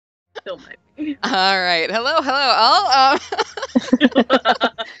Still might be. All right. Hello, all.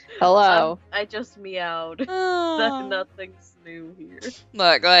 Hello. I just meowed. Nothing's new here.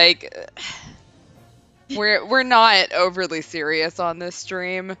 Look, like we're not overly serious on this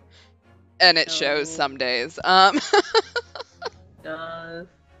stream, and it shows No. some days. Does.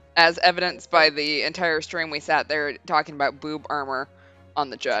 As evidenced by the entire stream we sat there talking about boob armor on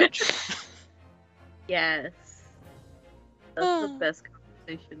the judge. Yes. That's the best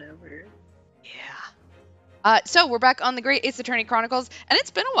conversation ever. Yeah. So we're back on the Great Ace Attorney Chronicles, and it's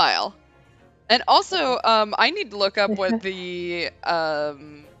been a while. And also, I need to look up what the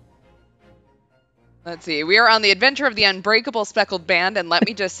let's see. We are on the adventure of the Unbreakable Speckled Band, and let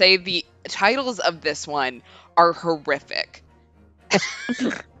me just say the titles of this one are horrific.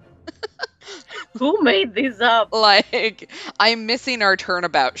 Who made these up? Like, I'm missing our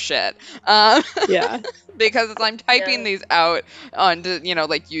turnabout shit. Yeah. Because as I'm typing these out onto,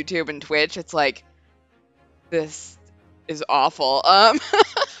 like YouTube and Twitch, it's like, this is awful.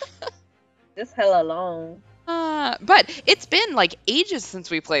 Just hella long. But it's been like ages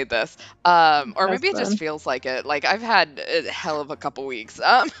since we played this. Or maybe it just feels like it. Like I've had a hell of a couple weeks.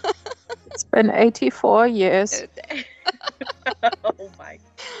 It's been 84 years. Oh my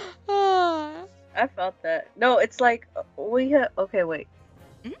God. I felt that. No, it's like we had. Okay, wait.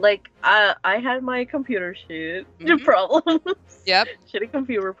 Mm-hmm. Like I had my computer shit problems. Yep. Shitty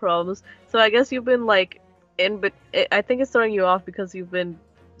computer problems. So I guess you've been like but I think it's throwing you off because you've been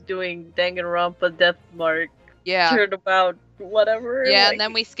doing Danganronpa Death Mark. Yeah. Turnabout whatever. Yeah, and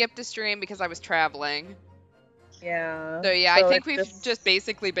then we skipped a stream because I was traveling. Yeah. So yeah, I think we've just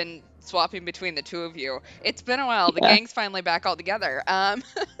basically been swapping between the two of you. It's been a while. The gang's finally back all together.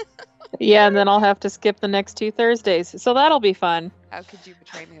 Yeah, and then I'll have to skip the next 2 Thursdays. So that'll be fun. How could you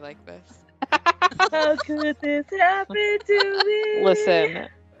betray me like this? How could this happen to me? Listen,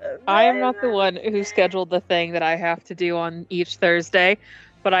 I am not the one who scheduled the thing that I have to do on each Thursday,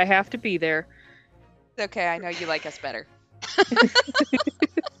 but I have to be there. It's okay, I know you like us better.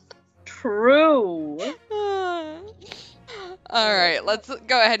 True. All right, let's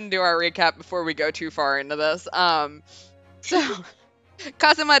go ahead and do our recap before we go too far into this. So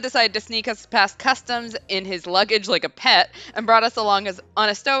Kazuma decided to sneak us past customs in his luggage like a pet and brought us along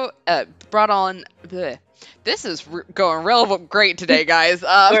This is going real great today, guys.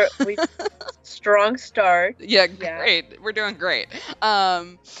 Strong start. Yeah, great. We're doing great.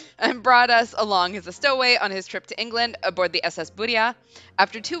 And brought us along as a stowaway on his trip to England aboard the SS Buria.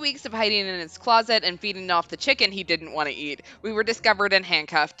 After 2 weeks of hiding in his closet and feeding off the chicken he didn't want to eat, we were discovered and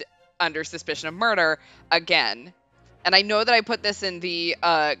handcuffed under suspicion of murder again. And I know that I put this in the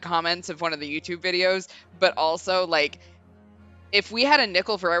comments of one of the YouTube videos, but also, like, if we had a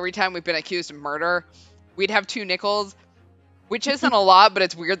nickel for every time we've been accused of murder, we'd have 2 nickels, which isn't a lot, but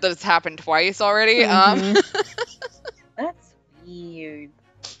it's weird that it's happened twice already. That's weird.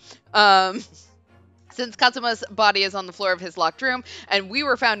 Since Katsuma's body is on the floor of his locked room, and we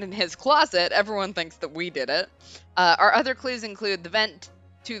were found in his closet, everyone thinks that we did it. Our other clues include the vent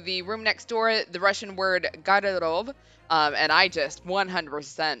to the room next door, the Russian word garderob, and I just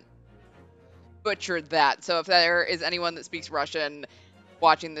 100% butchered that. So if there is anyone that speaks Russian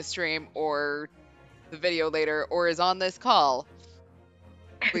watching this stream or the video later or is on this call,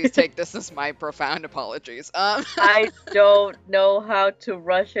 please take this as my profound apologies. I don't know how to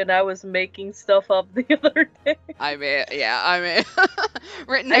Russian. I was making stuff up the other day. I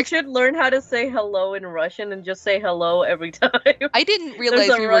mean, I should learn how to say hello in Russian and just say hello every time. I didn't realize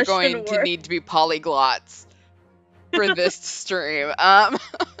we were going to need to be polyglots for this stream.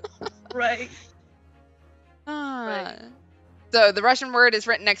 Right. Right. So the Russian word is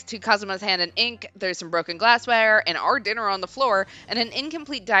written next to Kazuma's hand in ink. There's some broken glassware and our dinner on the floor, and an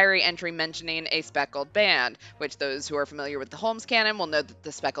incomplete diary entry mentioning a speckled band, which those who are familiar with the Holmes canon will know that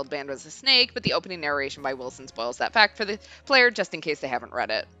the speckled band was a snake, but the opening narration by Wilson spoils that fact for the player just in case they haven't read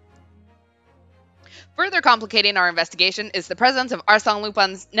it. Further complicating our investigation is the presence of Arsène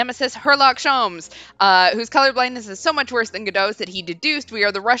Lupin's nemesis, Herlock Sholmes, whose colorblindness is so much worse than Godot's that he deduced we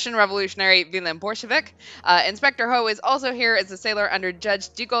are the Russian revolutionary villain Bolshevik. Inspector Ho is also here as a sailor under Judge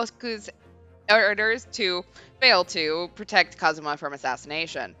Jigoku's orders to fail to protect Kazuma from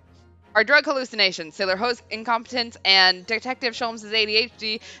assassination. Our drug hallucinations, Sailor Ho's incompetence, and Detective Sholmes'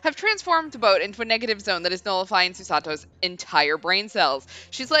 ADHD have transformed the boat into a negative zone that is nullifying Susato's entire brain cells.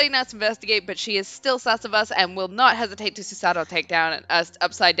 She's letting us investigate, but she is still sus of us and will not hesitate to Susato take down us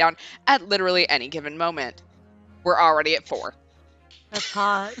upside down at literally any given moment. We're already at 4. That's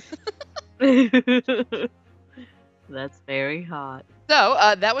hot. That's very hot.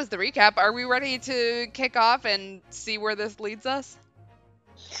 So, that was the recap. Are we ready to kick off and see where this leads us?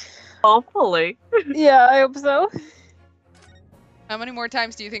 Hopefully. Yeah, I hope so. How many more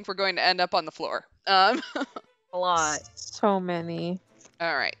times do you think we're going to end up on the floor? A lot. So many.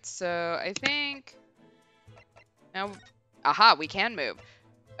 All right, so I think now, aha, we can move.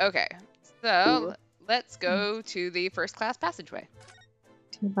 Okay, so let's go to the first class passageway.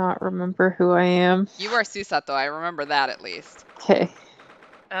 Do not remember who I am. You are Susato, I remember that at least. Okay.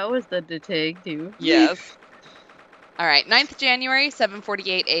 I was the detective. Yes. All right, 9th January,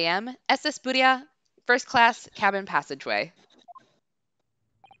 7:48 a.m. SS Buria, first class cabin passageway.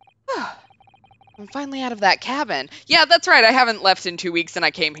 I'm finally out of that cabin. Yeah, that's right. I haven't left in 2 weeks and I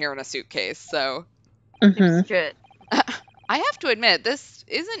came here in a suitcase, so. Shit. I have to admit, this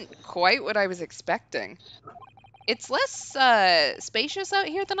isn't quite what I was expecting. It's less spacious out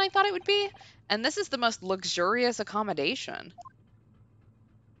here than I thought it would be, and this is the most luxurious accommodation.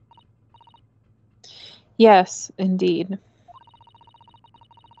 Yes, indeed.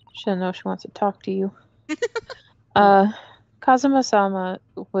 She'll know she wants to talk to you. Kazuma-sama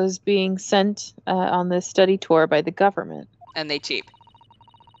was being sent on this study tour by the government. And they cheap.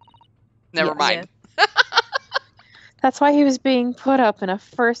 Never mind. Yeah. That's why he was being put up in a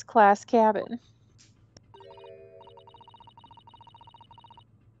first-class cabin.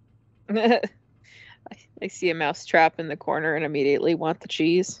 I see a mouse trap in the corner and immediately want the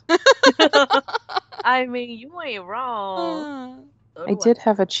cheese. I mean, you ain't wrong. So I did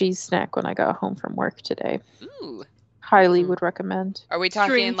have a cheese snack when I got home from work today. Ooh. Highly would recommend. Are we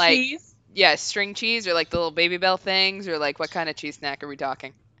talking string like cheese? Yeah, string cheese or like the little Baby Bell things, or like what kind of cheese snack are we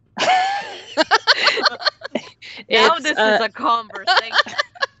talking? Now this is a conversation.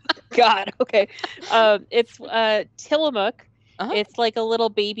 God, okay. It's Tillamook. Uh-huh. It's like a little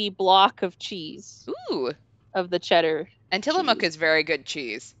baby block of cheese. Ooh. Of the cheddar. And Tillamook is very good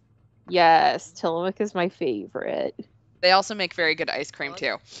cheese. Yes, Tillamook is my favorite. They also make very good ice cream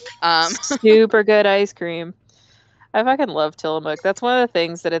too. Super good ice cream. I fucking love Tillamook. That's one of the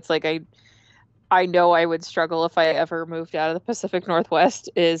things that it's like I know I would struggle if I ever moved out of the Pacific Northwest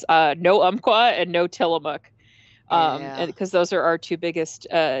is no Umpqua and no Tillamook. And because those are our two biggest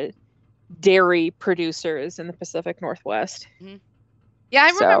dairy producers in the Pacific Northwest. Mm-hmm. Yeah, I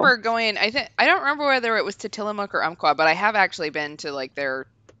remember going. I don't remember whether it was to Tillamook or Umpqua, but I have actually been to like their,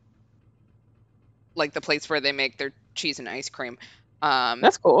 like the place where they make their cheese and ice cream.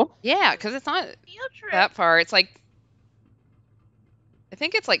 That's cool. Yeah, because it's not that far. It's like, I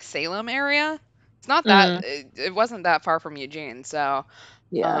think it's like Salem area. It's not that. It wasn't that far from Eugene, so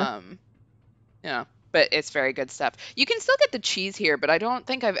yeah. Yeah, but it's very good stuff. You can still get the cheese here, but I don't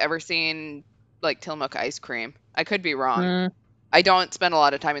think I've ever seen like Tillamook ice cream. I could be wrong. I don't spend a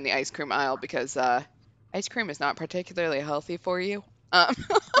lot of time in the ice cream aisle because ice cream is not particularly healthy for you. But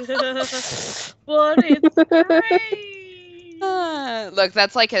it's great. Look,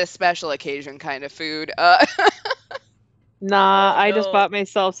 that's like a special occasion kind of food. Nah, I just bought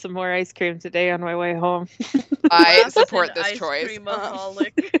myself some more ice cream today on my way home. I support this choice.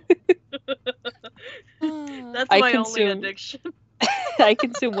 That's my only addiction. I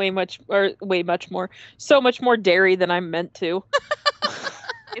consume way much more, so much more dairy than I'm meant to.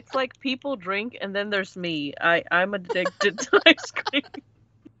 It's like people drink and then there's me. I'm addicted to ice cream.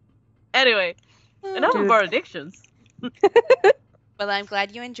 Anyway, enough of our addictions. Well, I'm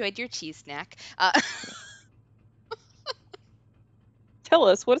glad you enjoyed your cheese snack. Tell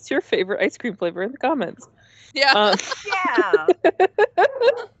us, what's your favorite ice cream flavor in the comments? Yeah. Yeah.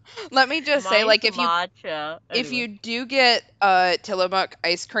 Let me just say, like, if you do get Tillamook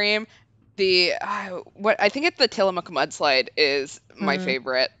ice cream, the what I think it's the Tillamook mudslide is my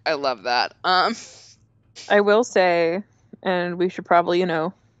favorite. I love that. I will say, and we should probably,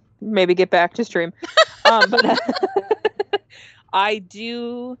 maybe get back to stream. But I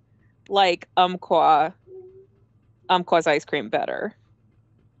do like Umpqua's ice cream better.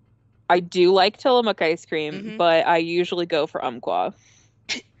 I do like Tillamook ice cream, but I usually go for Umpqua.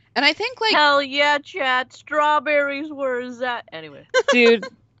 And I think, like... Hell yeah, chat. Strawberries, where is that? Anyway. Dude,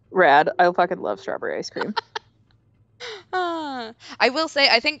 rad. I fucking love strawberry ice cream. I will say,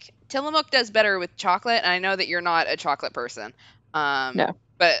 I think Tillamook does better with chocolate, and I know that you're not a chocolate person. No.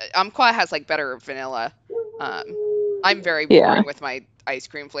 But Umpqua has, like, better vanilla. I'm very boring with my ice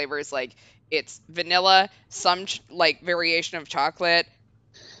cream flavors. Like, it's vanilla, some, variation of chocolate,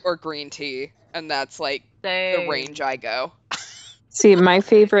 or green tea, and that's like the range I go. See, my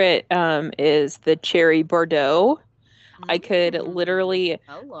favorite is the cherry Bordeaux. I could literally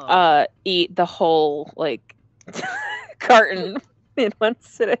eat the whole carton in one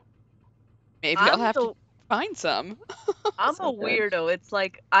sitting. Maybe I'll have to find some. I'm a weirdo. It's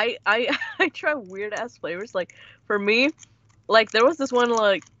like I try weird ass flavors. Like for me, like there was this one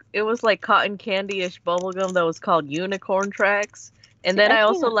it was like cotton candy-ish bubblegum that was called Unicorn Tracks. And See, then I I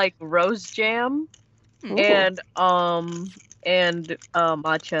also can't. like Rose Jam Ooh. and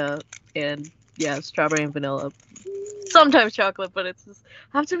matcha and strawberry and vanilla. Sometimes chocolate, but it's just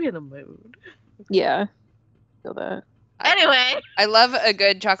I have to be in the mood. Yeah. Feel that. Anyway. I love a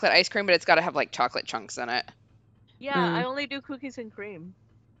good chocolate ice cream, but it's got to have like chocolate chunks in it. Yeah, I only do cookies and cream.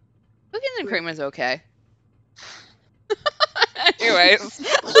 Cookies and cream is okay. Anyways.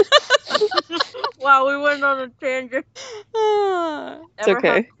 Wow, we went on a tangent. It's Ever okay.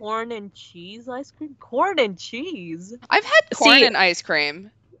 had corn and cheese ice cream? Corn and cheese? I've had corn and ice cream.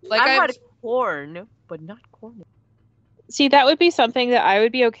 Like I've had corn, but not corn. See, that would be something that I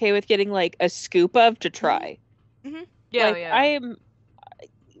would be okay with getting like a scoop of to try. Mm-hmm. Yeah, like, I am,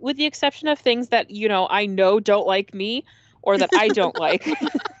 with the exception of things that, I know don't like me or that I don't like.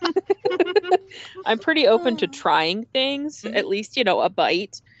 I'm pretty open to trying things, at least, a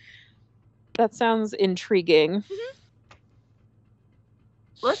bite. That sounds intriguing.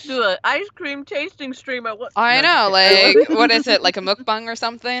 Let's do an ice cream tasting stream at what? I know, like, what is it, like a mukbang or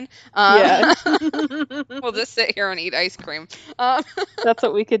something? Yeah. We'll just sit here and eat ice cream. That's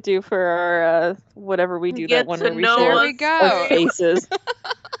what we could do for our, whatever we do, that one where we share There we go. our faces.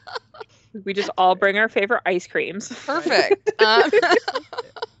 We just all bring our favorite ice creams. Perfect.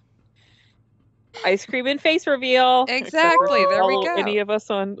 Ice cream and face reveal. Exactly. There we go. Any of us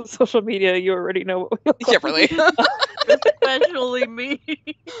on social media, you already know what we'll Yeah, really. Especially me.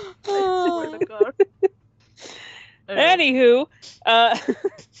 Anywho,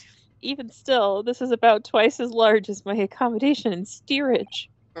 even still, this is about twice as large as my accommodation in steerage.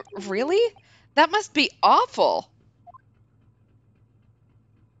 Really? That must be awful.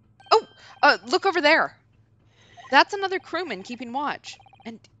 Oh, look over there. That's another crewman keeping watch.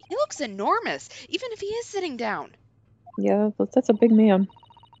 And he looks enormous, even if he is sitting down. Yeah, that's a big man.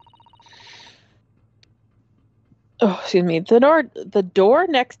 Oh, excuse me. The door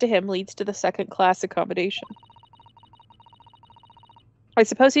next to him leads to the second class accommodation. I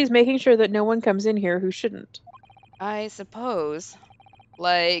suppose he's making sure that no one comes in here who shouldn't. I suppose.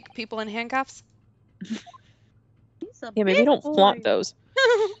 Like people in handcuffs? Yeah, maybe don't flaunt those.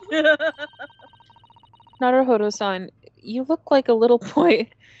 Naruhodo-san, you look like a little boy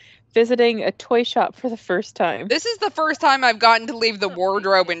visiting a toy shop for the first time. This is the first time I've gotten to leave the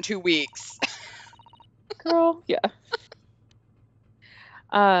wardrobe in 2 weeks. Girl, yeah.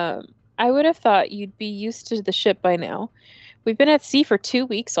 I would have thought you'd be used to the ship by now. We've been at sea for 2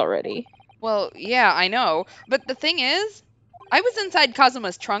 weeks already. Well, yeah, I know. But the thing is, I was inside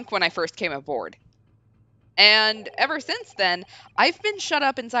Kazuma's trunk when I first came aboard. And ever since then, I've been shut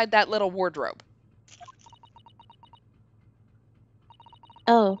up inside that little wardrobe.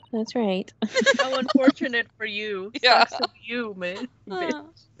 Oh, that's right. How unfortunate for you. Yeah. Sucks of you, man.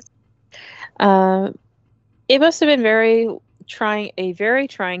 It must have been a very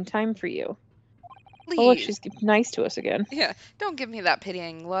trying time for you. Please. Oh, look, she's nice to us again. Yeah, don't give me that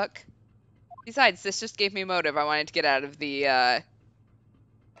pitying look. Besides, this just gave me motive. I wanted to get out of the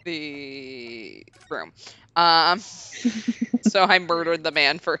room. So I murdered the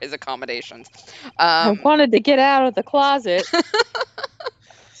man for his accommodations. I wanted to get out of the closet.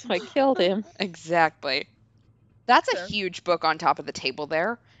 So I killed him. Exactly. That's a huge book on top of the table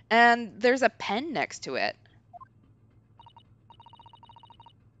there. And there's a pen next to it.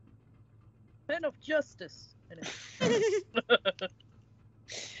 Pen of justice.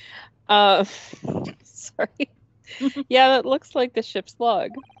 Sorry. Yeah, that looks like the ship's log.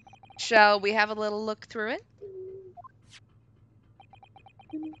 Shall we have a little look through it?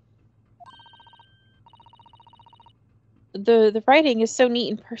 The writing is so neat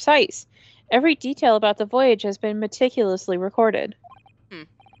and precise. Every detail about the voyage has been meticulously recorded.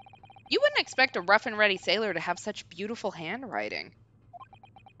 You wouldn't expect a rough and ready sailor to have such beautiful handwriting.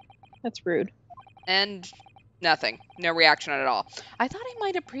 That's rude. And nothing. No reaction at all. I thought I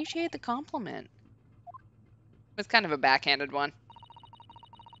might appreciate the compliment. It was kind of a backhanded one.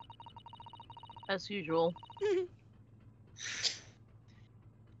 As usual.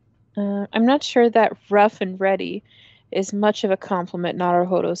 I'm not sure that rough and ready is much of a compliment,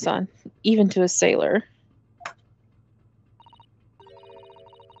 Naruhodo-san, even to a sailor.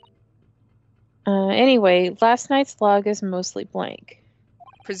 Anyway, last night's log is mostly blank.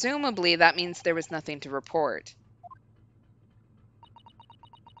 Presumably, that means there was nothing to report.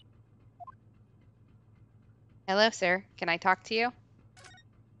 Hello, sir. Can I talk to you?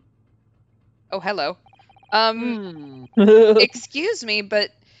 Oh, hello. Excuse me, but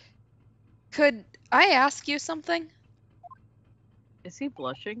could I ask you something? Is he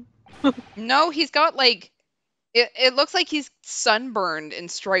blushing? No, he's got, like, It looks like he's sunburned in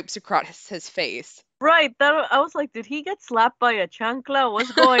stripes across his face. Right, I was like, did he get slapped by a chancla?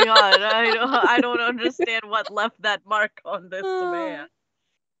 What's going on? I don't understand what left that mark on this man.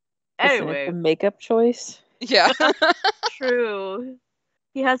 Anyway, isn't it a makeup choice? Yeah. True.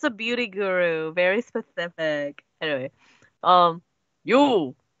 He has a beauty guru, very specific. Anyway,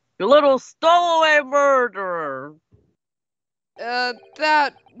 you little stowaway murderer.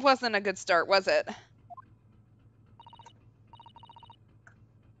 That wasn't a good start, was it?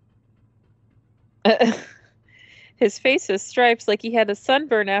 His face has stripes like he had a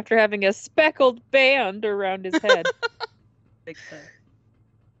sunburn after having a speckled band around his head. Makes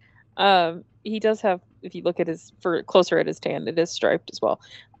sense. He does have, if you look at closer at his tan, it is striped as well.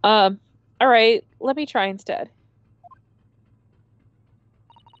 All right, let me try instead.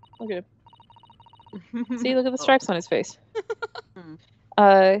 Okay. See, look at the stripes on his face.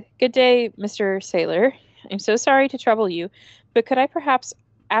 Good day, Mr. Sailor. I'm so sorry to trouble you, but could I perhaps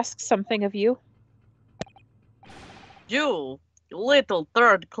ask something of you? You little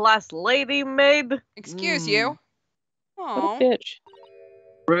third-class lady maid. Excuse you. What Oh, a bitch.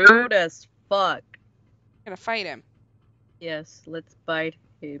 Rude as fuck. gonna fight him. Yes, let's bite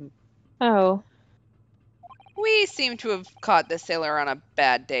him. Oh. We seem to have caught this sailor on a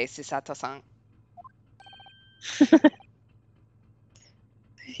bad day, Sisato-san.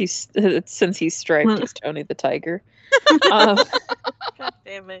 Since he's striped as Tony the Tiger. God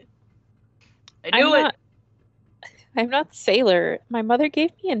damn it. I knew it. I'm not Sailor. My mother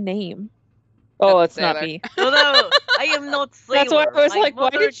gave me a name. Oh, That's it's not Sailor. me. No, I am not Sailor. That's why I was My like, why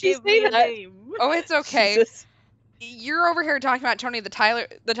mother did she gave say me a that? name. Oh, it's okay. Jesus. You're over here talking about Tony the Tiger,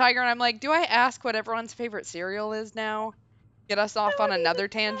 and I'm like, do I ask what everyone's favorite cereal is now? Get us off on another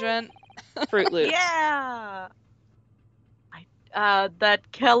tangent? Fruit Loops. Yeah.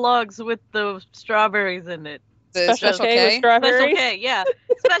 That Kellogg's with the strawberries in it. The Special K with K? strawberries. Special K, yeah.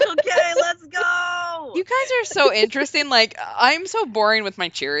 Special K, let's go! You guys are so interesting. Like, I'm so boring with my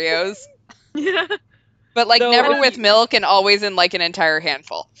Cheerios. Yeah. But, like, No, never with milk and always in, like, an entire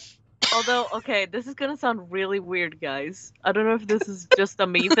handful. Although, okay, this is gonna sound really weird, guys. I don't know if this is just a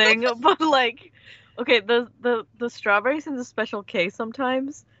me thing, but, like, okay, the strawberries in the Special K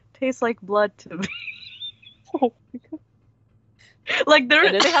sometimes taste like blood to me. Oh my God. Like, And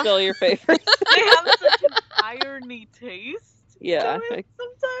it's they have, still your favorite. they have such an irony taste. Yeah. To it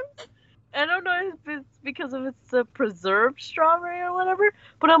sometimes. I don't know if it's because of it's a preserved strawberry or whatever,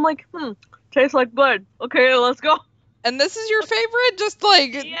 but I'm like, tastes like blood. Okay, let's go. And this is your favorite? Just,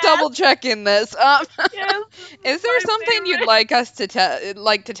 like, Yes. double checking this. Yes. Is there something you'd like us to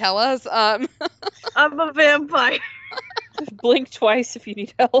tell us? I'm a vampire. Blink twice if you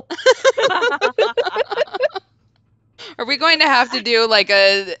need help. Are we going to have to do, like,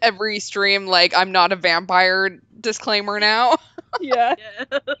 every stream, like, I'm not a vampire disclaimer now? Yeah.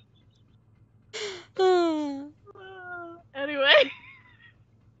 Anyway,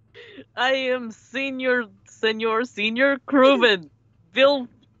 I am Senior Crewman, Bill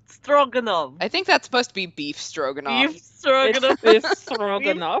Stroganoff. I think that's supposed to be beef stroganoff. Beef Stroganoff. It's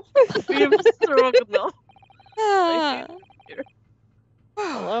Stroganoff. Beef Stroganoff.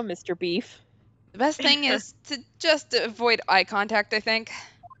 Hello, Mr. Beef. The best thing is to just avoid eye contact, I think.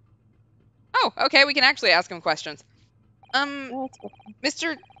 Oh, okay, we can actually ask him questions.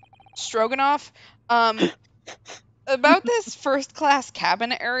 Mr. Stroganoff, about this first-class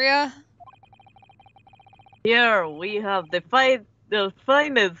cabin area? Here we have the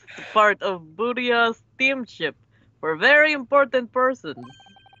finest part of Buria's steamship for very important persons.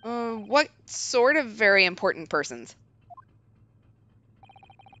 What sort of very important persons?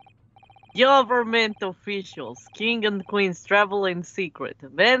 Government officials, king and queens travel in secret.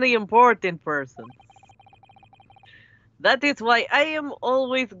 Very important persons. That is why I am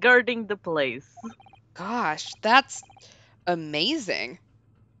always guarding the place. Gosh, that's amazing.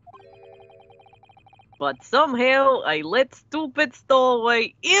 But somehow I let stupid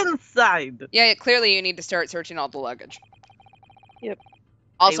stowaway inside. Yeah, clearly you need to start searching all the luggage. Yep.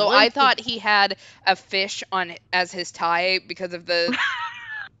 Also, I I thought he had a fish on as his tie because of the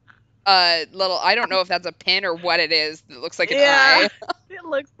little, I don't know if that's a pin or what it is. It looks like an eye. It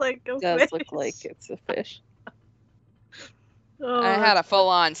looks like a It does fish. look like it's a fish. Oh, I had a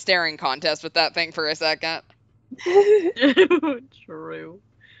full-on staring contest with that thing for a second. True.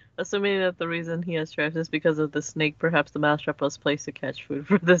 Assuming that the reason he has stripes is because of the snake, perhaps the mousetrap was placed to catch food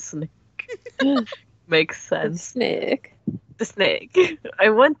for the snake. Makes sense. Snake. The snake. I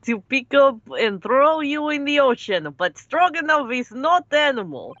want to pick up and throw you in the ocean, but Stroganoff is not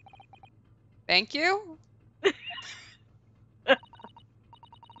animal. Thank you. It's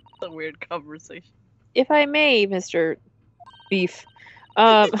a weird conversation. if I may, Mr. Beef,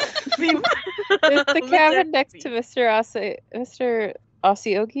 the cabin next to Mr.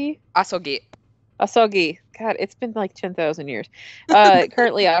 Asiogi? Asogi. Asogi. God, it's been like 10,000 years.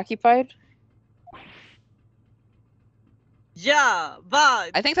 Currently occupied? Yeah,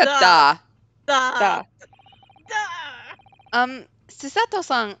 but I think that's da. Da.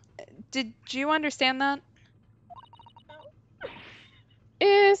 Susato-san, did you understand that?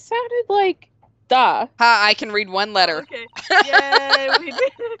 It sounded like da. Ha, I can read one letter. Okay. Yay, we did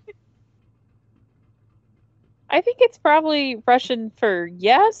it. I think it's probably Russian for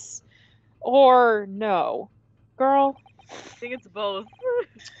yes or no. Girl. I think it's both.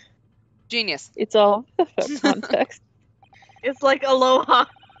 Genius. It's all about context. It's like aloha.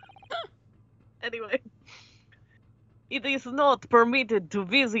 Anyway. It is not permitted to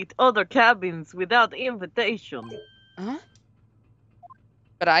visit other cabins without invitation. Huh?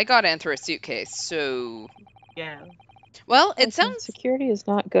 But I got in through a suitcase, so... Yeah. Well, it sounds... Security is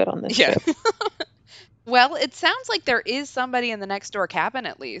not good on this Yeah. ship. Well, it sounds like there is somebody in the next door cabin,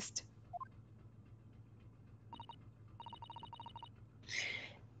 at least.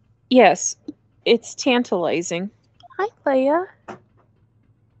 Yes, it's tantalizing. Hi, Leia.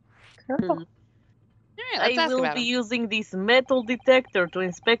 Girl. Right, I will be using this metal detector to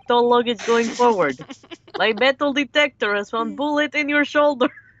inspect all luggage going forward. My metal detector has found bullet in your shoulder.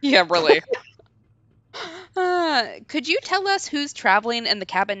 Yeah, really. Could you tell us who's traveling in the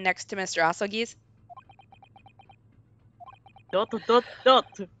cabin next to Mr. Asogi's? ...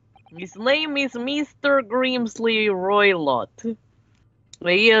 His name is Mr. Grimsley Roylott.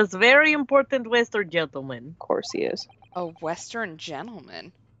 He is very important Western gentleman. Of course he is. A Western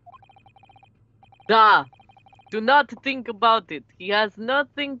gentleman? Da! Do not think about it. He has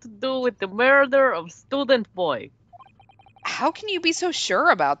nothing to do with the murder of student boy. How can you be so sure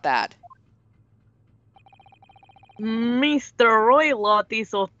about that? Mr. Roylott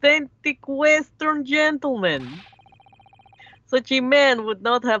is authentic Western gentleman. Such a man would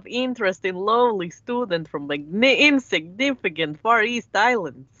not have interest in lowly student from insignificant Far East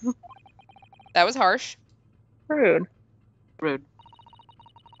Islands. That was harsh. Rude. Rude.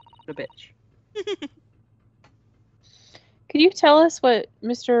 The bitch. Could you tell us what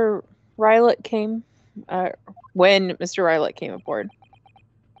Mr. Rylott came, when Mr. Rylott came aboard?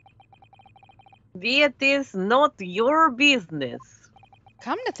 That is not your business.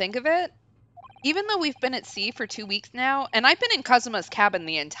 Come to think of it, even though we've been at sea for 2 weeks now, and I've been in Kazuma's cabin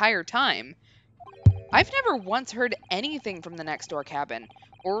the entire time, I've never once heard anything from the next door cabin,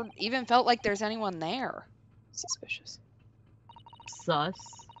 or even felt like there's anyone there. Suspicious. Sus.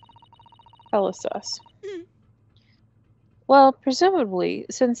 Hella sus. Well, presumably,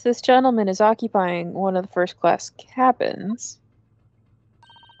 since this gentleman is occupying one of the first-class cabins,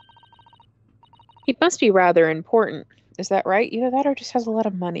 he must be rather important. Is that right? Either that or just has a lot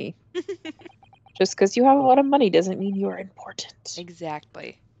of money. Just because you have a lot of money doesn't mean you are important.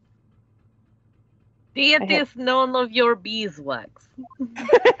 Exactly. That is none of your beeswax.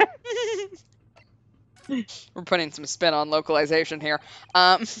 We're putting some spin on localization here.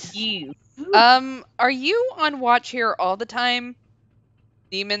 Yes. Are you on watch here all the time?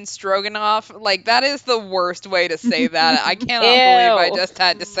 Demon Stroganoff? Like, that is the worst way to say that. I cannot believe I just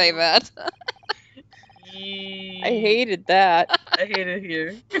had to say that. I hated that. I hate it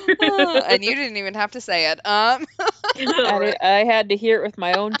here. And you didn't even have to say it. I had to hear it with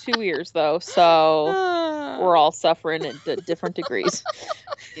my own 2 ears, though, so we're all suffering at different degrees.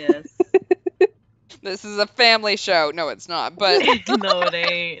 Yes. This is a family show. No, it's not, but... No, it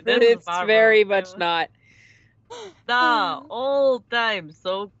ain't. It's very much not. Nah, all time.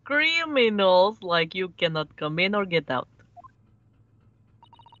 So criminals like you cannot come in or get out.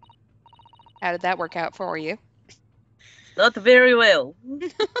 How did that work out for you? Not very well.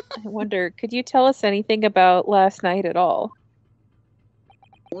 I wonder, could you tell us anything about last night at all?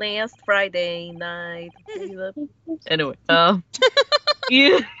 Last Friday night. Anyway,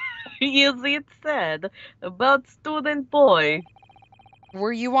 yes, it said about student boy.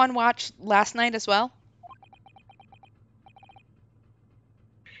 Were you on watch last night as well?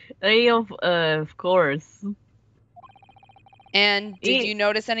 Of course. And did you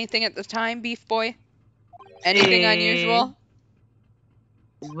notice anything at the time, Beef Boy? Anything unusual?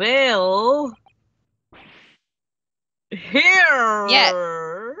 Well, here. Yes.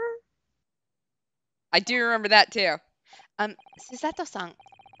 I do remember that too. Susato-san,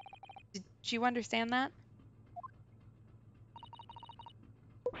 did you understand that?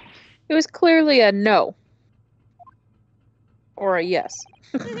 It was clearly a no. Or a yes.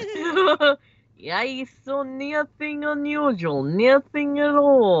 Yeah, I saw nothing unusual, nothing at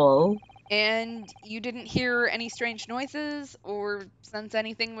all. And you didn't hear any strange noises or sense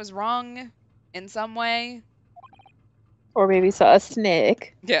anything was wrong in some way? Or maybe saw a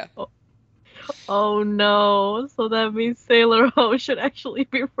snake. Yeah. Oh no, so that means Sailor Ho should actually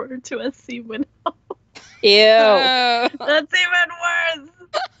be referred to as Seaman Ho. Ew. That's even worse.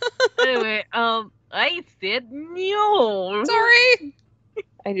 Anyway, I said no. Sorry.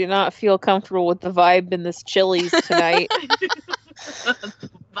 I do not feel comfortable with the vibe in this Chili's tonight.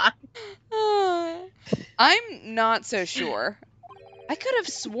 I'm not so sure. I could have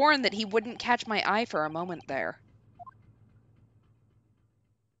sworn that he wouldn't catch my eye for a moment there.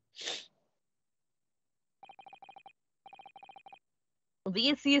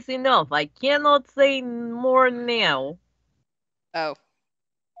 This is enough. I cannot say more now. Oh.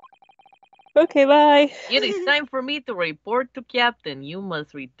 Okay, bye. It is time for me to report to Captain. You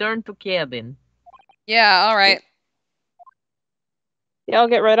must return to cabin. Yeah, all right. Yeah, I'll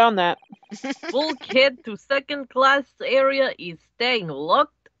get right on that. Bulkhead to second class area is staying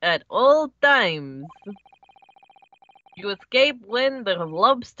locked at all times. You escape when the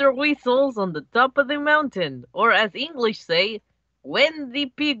lobster whistles on the top of the mountain, or as English say, when the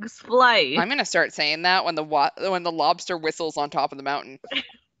pigs fly. I'm gonna start saying that when the lobster whistles on top of the mountain.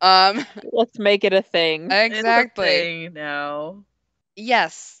 Let's make it a thing. Exactly. It's a thing now.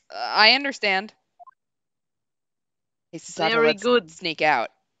 Yes, I understand. Hey, Susato, Very let's good. sneak out.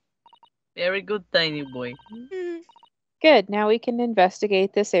 Very good, tiny boy. Good. Now we can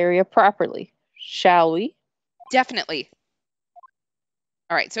investigate this area properly. Shall we? Definitely.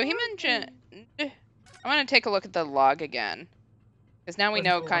 All right, so he mentioned... I want to take a look at the log again. Because now we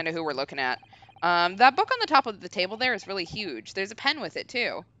know kind of who we're looking at. That book on the top of the table there is really huge. There's a pen with it,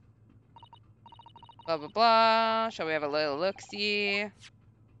 too. Blah, blah, blah. Shall we have a little look-see?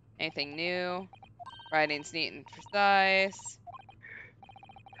 Anything new? Writing's neat and precise.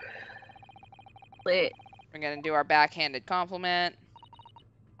 We're going to do our backhanded compliment.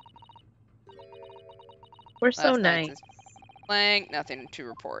 We're so Last night's nice. blank. Nothing to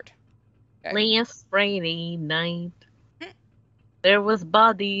report. Okay. Last Friday night, there was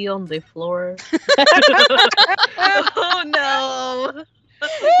body on the floor. Oh no!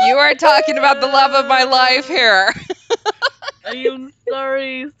 You are talking about the love of my life here. I am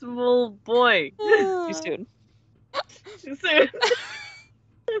sorry, small boy. Too soon. Too soon.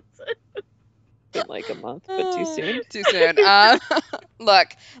 Been like a month, but too soon. Too soon. Look,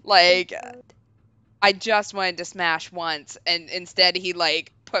 like, I just wanted to smash once, and instead he,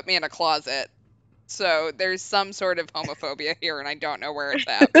 like, put me in a closet. So there's some sort of homophobia here, and I don't know where it's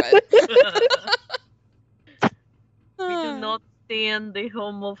at, but... We do not stand the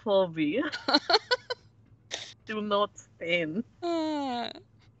homophobia. Do not stand.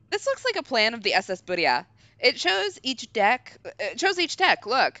 This looks like a plan of the SS Buria. It shows each deck.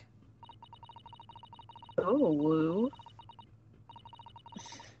 Look. Oh, woo.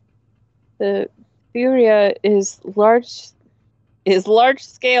 The Furia is large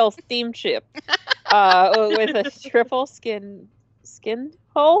scale steamship with a triple skinned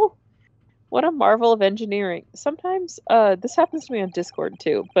hull. What a marvel of engineering. Sometimes this happens to me on Discord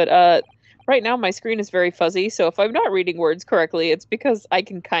too, but right now my screen is very fuzzy, so if I'm not reading words correctly, it's because I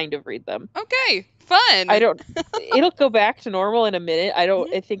can kind of read them. Okay, fun. It'll go back to normal in a minute.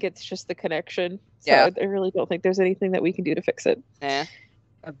 I think it's just the connection. So yeah. I really don't think there's anything that we can do to fix it. Yeah.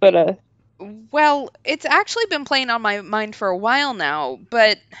 But well, it's actually been playing on my mind for a while now,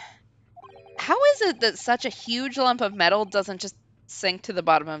 but how is it that such a huge lump of metal doesn't just sink to the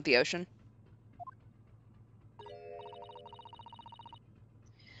bottom of the ocean?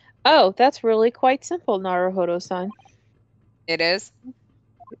 Oh, that's really quite simple, Naruhodo-san. It is?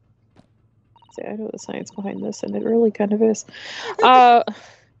 See, I know the science behind this, and it really kind of is.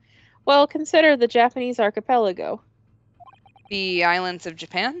 Well, consider the Japanese archipelago. The islands of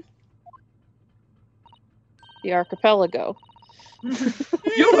Japan? The archipelago.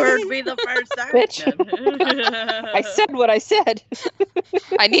 You heard me the first time. Bitch. I said what I said.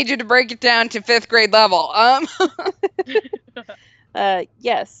 I need you to break it down to 5th grade level.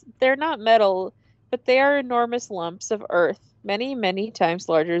 Yes, they're not metal, but they are enormous lumps of earth, many, many times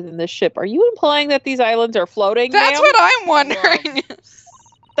larger than this ship. Are you implying that these islands are floating, That's ma'am? what I'm wondering.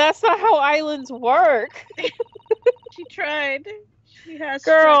 That's not how islands work. She tried. She has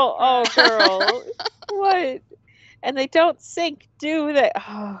Girl, oh girl. What? And they don't sink, do they?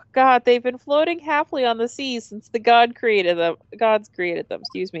 Oh God, they've been floating happily on the seas since the gods created them.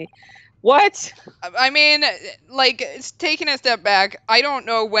 Excuse me. What? I mean, like, taking a step back, I don't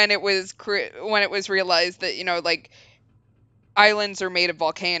know when it was realized that, you know, like, islands are made of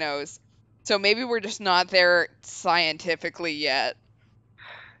volcanoes. So maybe we're just not there scientifically yet.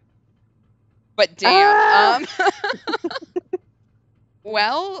 But damn.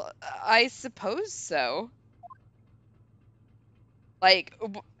 Well, I suppose so. Like,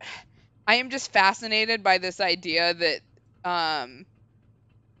 I am just fascinated by this idea that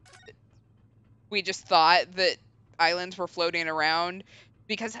we just thought that islands were floating around,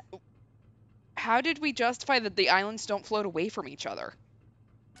 because how did we justify that the islands don't float away from each other?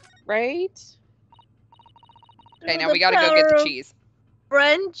 Right? Okay, now we gotta go get the cheese.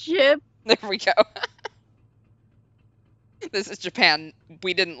 Friendship. There we go. This is Japan.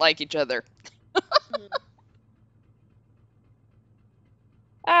 We didn't like each other.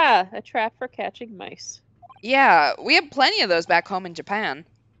 A trap for catching mice. Yeah, we have plenty of those back home in Japan.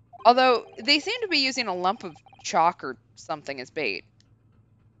 Although, they seem to be using a lump of chalk or something as bait.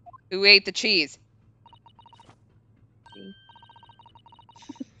 Who ate the cheese?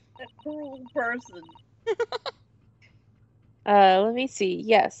 That cruel person. Let me see.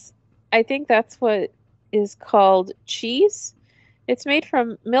 Yes. I think that's what is called cheese. It's made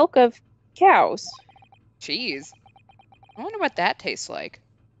from milk of cows. Cheese? I wonder what that tastes like.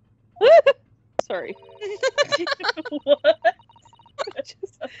 Sorry. What?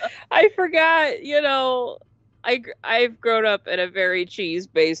 I forgot, I've grown up in a very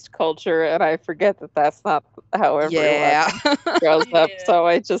cheese-based culture, and I forget that that's not how everyone grows up. So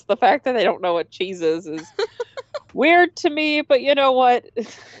it's just the fact that they don't know what cheese is weird to me, but you know what?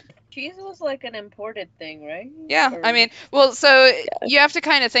 Cheese was like an imported thing, right? Yeah, I mean, well, so you have to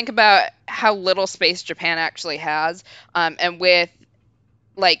kind of think about how little space Japan actually has, and with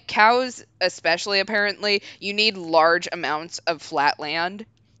like cows especially, apparently you need large amounts of flat land.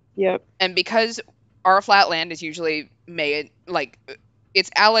 Yep. And because our flat land is usually made, like,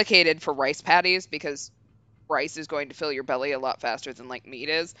 it's allocated for rice paddies, because rice is going to fill your belly a lot faster than like meat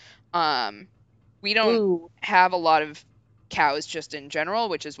is. We don't have a lot of cows just in general,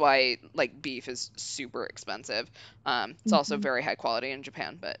 which is why like beef is super expensive. It's also very high quality in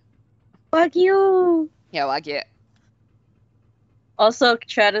Japan, but Wagyu. Yeah, Wagyu. Also,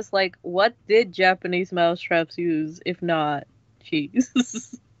 chat is like, what did Japanese mousetraps use if not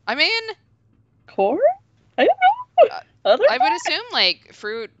cheese? I mean, corn? I don't know. I would assume like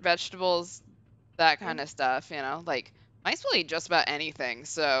fruit, vegetables, that kind of stuff, like mice will eat just about anything,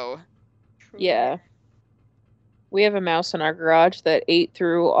 so. Yeah. We have a mouse in our garage that ate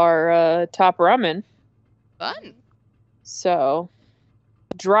through our top ramen. Fun. So,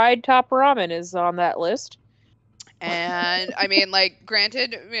 dried top ramen is on that list. And I mean, like,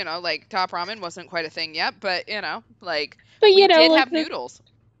 granted, like top ramen wasn't quite a thing yet, but like, but we did like have noodles.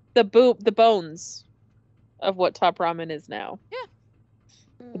 The bones of what top ramen is now. Yeah.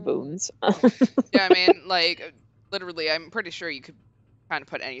 The bones. Yeah, I mean, like, literally, I'm pretty sure you could kind of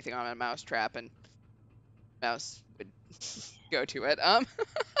put anything on a mouse trap and mouse would go to it.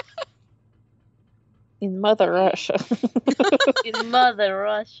 In Mother Russia. In Mother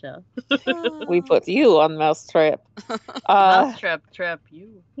Russia. We put you on mousetrap. Mousetrap, trap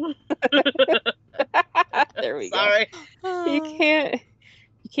you. There we Sorry. go. You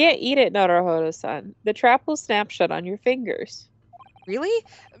can't eat it, Naruhodo-san. The trap will snap shut on your fingers. Really?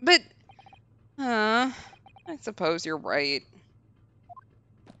 But, I suppose you're right.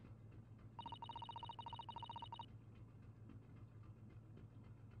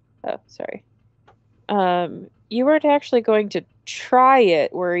 Oh, sorry. You weren't actually going to try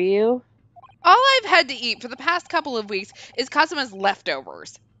it, were you? All I've had to eat for the past couple of weeks is Kazuma's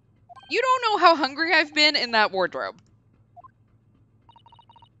leftovers. You don't know how hungry I've been in that wardrobe.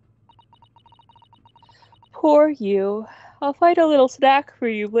 Poor you. I'll find a little snack for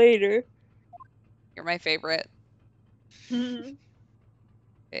you later. You're my favorite.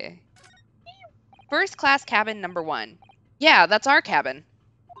 Okay. First class cabin number 1. Yeah, that's our cabin.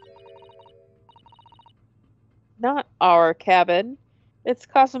 Not our cabin. It's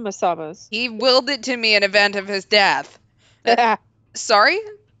Kazuma-sama's. He willed it to me in event of his death. Sorry?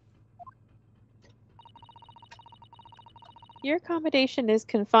 Your accommodation is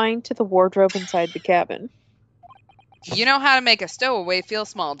confined to the wardrobe inside the cabin. You know how to make a stowaway feel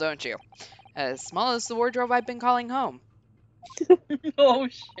small, don't you? As small as the wardrobe I've been calling home. Oh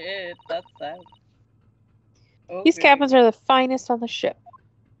shit, that's sad. Okay. These cabins are the finest on the ship.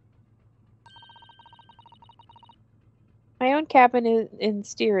 My own cabin in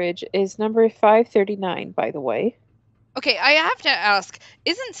steerage is number 539, by the way. Okay, I have to ask,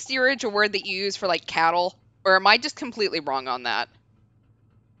 isn't steerage a word that you use for, like, cattle? Or am I just completely wrong on that?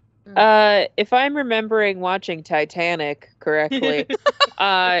 If I'm remembering watching Titanic correctly,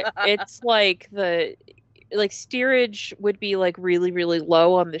 it's like steerage would be like really, really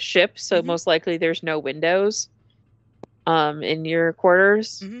low on the ship, so most likely there's no windows in your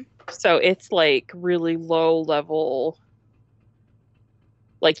quarters. So it's like really low level.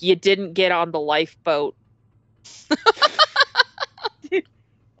 Like you didn't get on the lifeboat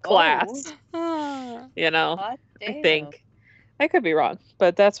class. You know, God damn. I think. I could be wrong,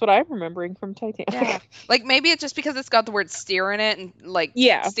 but that's what I'm remembering from Titanic. Yeah. Like maybe it's just because it's got the word steer in it and like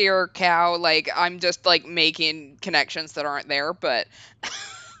Yeah. steer cow, like I'm just like making connections that aren't there, but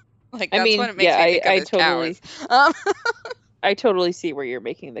like that's what it makes me think of as totally cows. I totally see where you're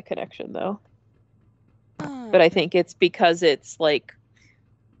making the connection though. But I think it's because it's like,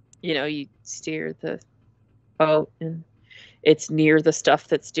 you know, you steer the boat and it's near the stuff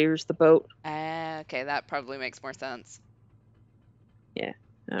that steers the boat. Okay, that probably makes more sense. Yeah,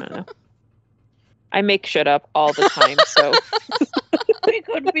 I don't know. I make shit up all the time, so we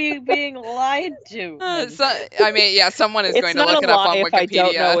could be being lied to. I mean, yeah, someone is going to look it up on Wikipedia. If I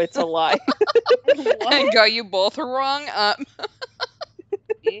don't know it's a lie. And go, you both are wrong.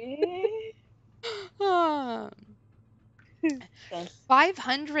 Yeah.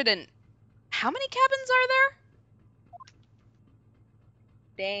 500 and how many cabins are there?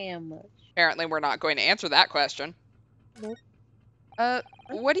 Damn much. Apparently, we're not going to answer that question. Nope.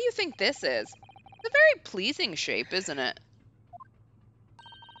 What do you think this is? It's a very pleasing shape, isn't it?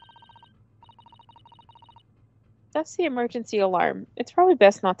 That's the emergency alarm. It's probably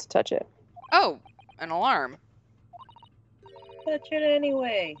best not to touch it. Oh, an alarm. Touch it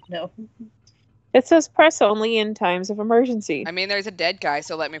anyway. No. It says press only in times of emergency. I mean, there's a dead guy,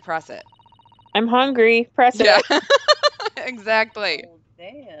 so let me press it. I'm hungry. Press it. Exactly. Oh,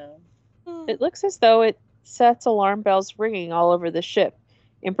 damn. It looks as though it sets alarm bells ringing all over the ship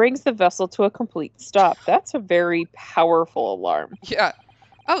and brings the vessel to a complete stop. That's a very powerful alarm. Yeah.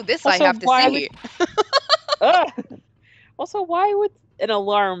 Oh, this Also, I have to see. Also, why would an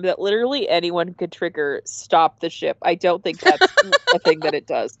alarm that literally anyone could trigger stop the ship? I don't think that's a thing that it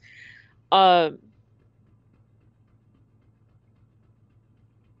does.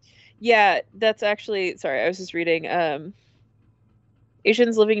 Yeah, that's actually, sorry, I was just reading.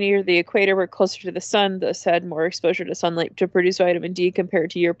 Asians living near the equator were closer to the sun, thus had more exposure to sunlight to produce vitamin D compared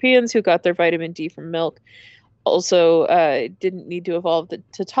to Europeans who got their vitamin D from milk. Also, didn't need to evolve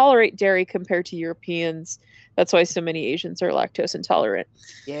to tolerate dairy compared to Europeans. That's why so many Asians are lactose intolerant.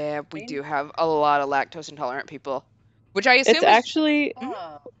 Yeah, we do have a lot of lactose intolerant people, which I assume it's actually.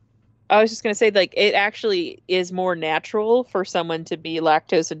 I was just going to say, like, it actually is more natural for someone to be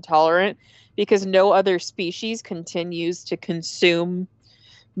lactose intolerant because no other species continues to consume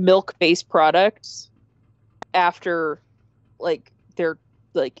milk-based products after, like, their,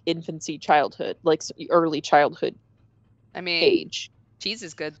 like, infancy childhood, like, early childhood age. Cheese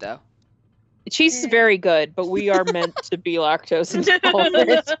is good, though. Cheese is very good, but we are meant to be lactose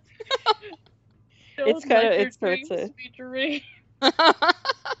intolerant. It's kind of,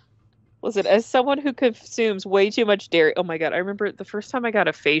 Listen, as someone who consumes way too much dairy, oh my god, I remember the first time I got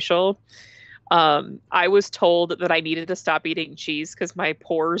a facial, I was told that I needed to stop eating cheese because my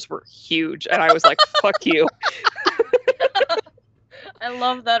pores were huge, and I was like, fuck you. I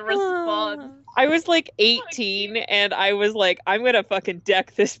love that response. I was like 18, and I was like, I'm gonna fucking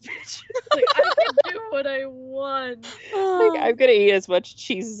deck this bitch. Like, I can do what I want. Like, I'm gonna eat as much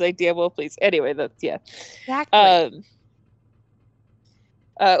cheese as I damn well please. Anyway, that's, yeah. Exactly.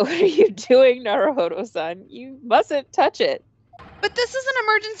 What are you doing, Naruhodo-san? You mustn't touch it. But this is an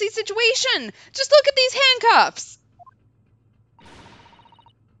emergency situation! Just look at these handcuffs!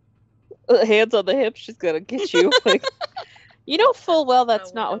 Hands on the hips, she's gonna get you. Like, you know full well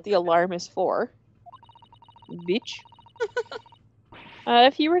that's not what the alarm is for. Bitch.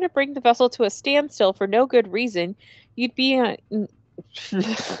 If you were to bring the vessel to a standstill for no good reason, you'd be in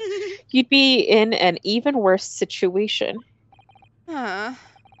an even worse situation. I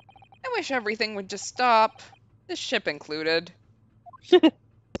wish everything would just stop. This ship included. Feel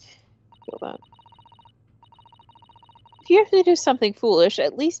that. If you have to do something foolish,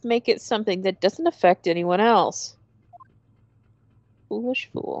 at least make it something that doesn't affect anyone else. Foolish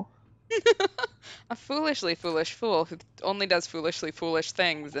fool. A foolishly foolish fool who only does foolishly foolish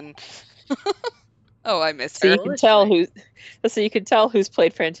things and oh, I miss her. So you can tell who's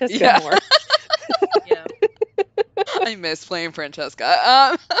played Francesca more. Yeah. I miss playing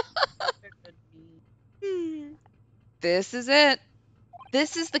Francesca. This is it.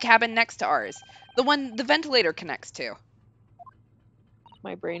 This is the cabin next to ours. The one the ventilator connects to.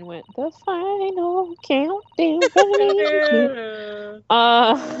 My brain went, the final countdown.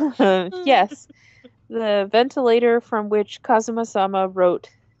 Yes. The ventilator from which Kazuma-sama wrote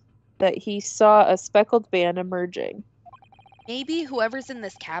that he saw a speckled band emerging. Maybe whoever's in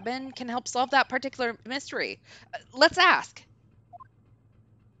this cabin can help solve that particular mystery. Let's ask.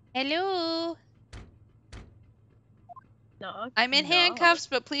 Hello. Knock, I'm in knock. handcuffs,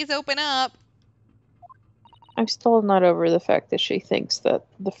 but please open up. I'm still not over the fact that she thinks that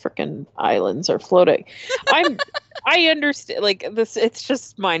the frickin' islands are floating. I understand, like, this, it's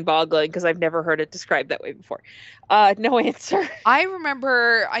just mind-boggling because I've never heard it described that way before. No answer. I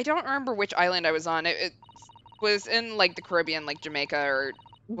don't remember which island I was on. It was in, like, the Caribbean, like Jamaica or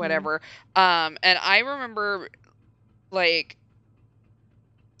whatever. And I remember, like,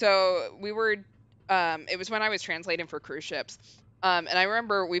 so we were, it was when I was translating for cruise ships. And I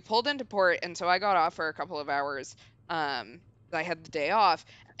remember we pulled into port, and so I got off for a couple of hours. I had the day off,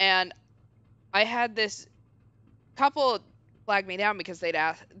 and I had this couple flag me down because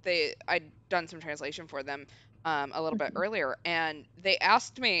I'd done some translation for them a little bit earlier, and they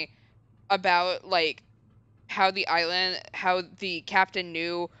asked me about, like, how the captain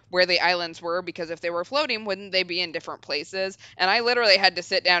knew where the islands were, because if they were floating, wouldn't they be in different places? And I literally had to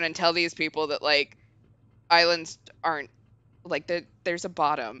sit down and tell these people that, like, islands aren't, like, there's a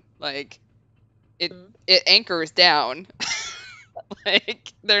bottom, like, it anchors down.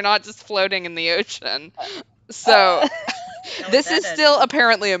 Like, they're not just floating in the ocean. So this is still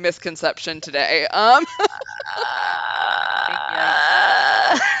apparently a misconception today.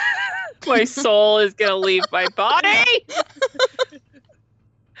 My soul is gonna leave my body.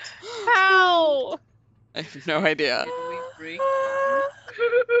 How? I have no idea. I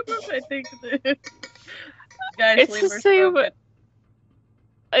think guys, it's the same.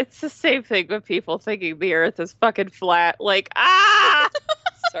 It's the same thing with people thinking the Earth is fucking flat. Like,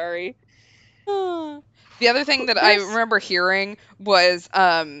 sorry. The other thing that I remember hearing was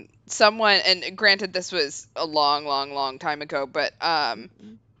someone, and granted this was a long time ago, but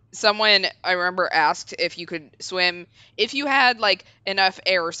someone I remember asked if you could swim, if you had, like, enough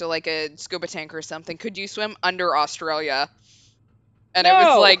air, so like a scuba tank or something, could you swim under Australia? And it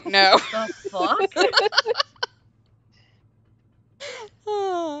was like, no. The fuck?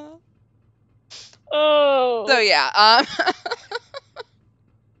 Oh. So yeah.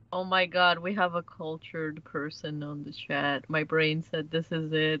 Oh my god, we have a cultured person on the chat. My brain said this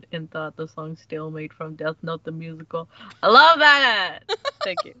is it and thought the song Stalemate from Death Note the musical. I love that!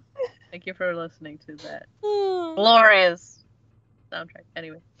 Thank you. Thank you for listening to that. Glorious soundtrack.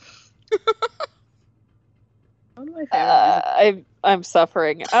 Anyway. One of my favorite I'm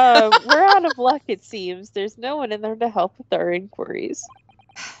suffering. We're out of luck, it seems. There's no one in there to help with our inquiries.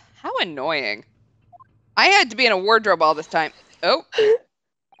 How annoying. I had to be in a wardrobe all this time. Oh.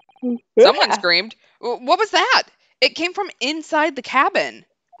 Someone screamed. What was that? It came from inside the cabin.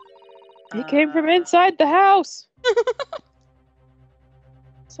 It came from inside the house.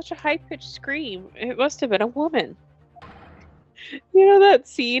 Such a high-pitched scream. It must have been a woman. You know that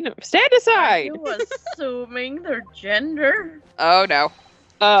scene? Stand aside! Are you assuming their gender? Oh, no.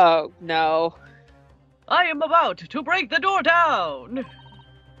 Oh, no. I am about to break the door down!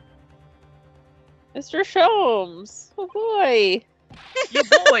 Mr. Sholmes! Oh, boy! Your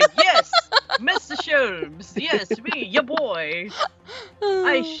boy, yes! Mr. Sholmes, yes, me, your boy!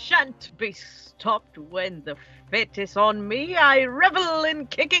 I shan't be stopped when the fit is on me. I revel in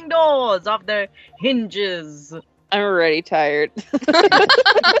kicking doors off their hinges. I'm already tired.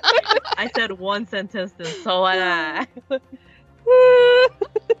 I said one sentence, and so am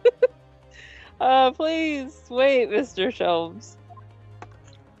I. Please, wait, Mr. Sholmes.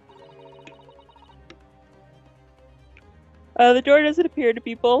 The door doesn't appear to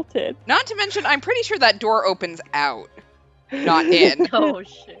be bolted. Not to mention, I'm pretty sure that door opens out, not in. Oh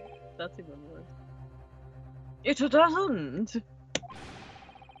shit, that's even worse. It doesn't.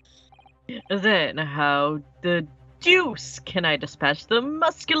 Then how the deuce can I dispatch the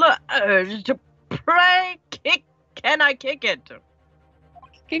muscular urge to pray? Can I kick it?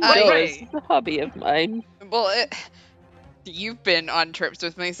 Kicking doors is a hobby of mine. Well, you've been on trips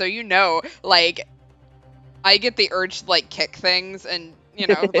with me, so you know, like, I get the urge to, like, kick things, and, you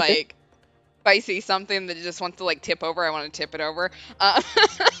know, like, if I see something that just wants to, like, tip over, I want to tip it over. Oh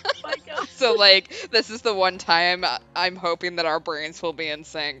my God. So, like, this is the one time I'm hoping that our brains will be in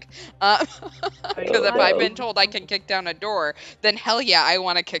sync. Because if I've been told I can kick down a door, then hell yeah, I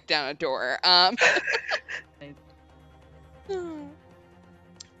want to kick down a door. I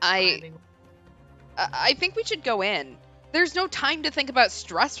think we should go in. There's no time to think about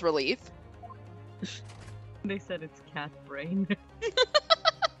stress relief. They said it's cat brain.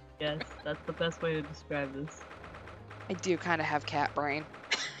 Yes, that's the best way to describe this. I do kind of have cat brain.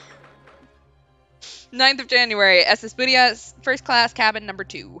 9th of January, SS Budia, first class, cabin number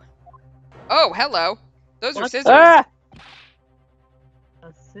 2. Oh, hello. Those are scissors. A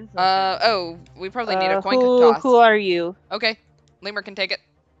scissor. Oh, we probably need a coin toss. Who are you? Okay, Lemur can take it.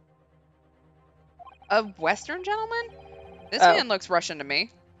 A Western gentleman? This man looks Russian to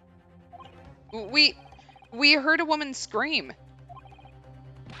me. We heard a woman scream.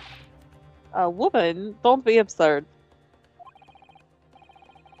 A woman? Don't be absurd.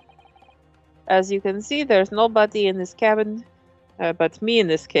 As you can see, there's nobody in this cabin but me in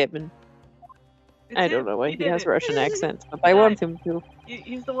this cabin. I don't know why he has Russian accent, but I want him to.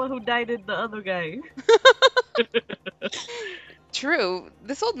 He's the one who dieted the other guy. True.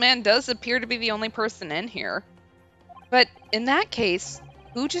 This old man does appear to be the only person in here. But in that case,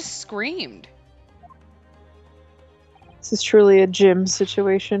 who just screamed? This is truly a Jim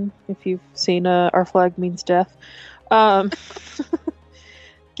situation, if you've seen Our Flag Means Death.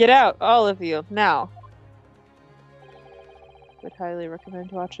 Get out, all of you, now. Would highly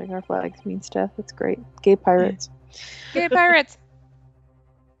recommend watching Our Flag Means Death. It's great. Gay pirates. Gay pirates!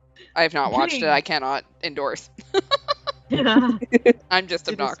 I have not watched it. I cannot endorse. I'm just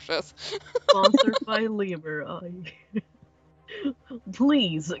obnoxious. Sponsored by Lieber.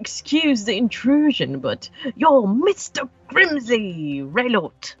 Please excuse the intrusion, but you're Mr. Grimsey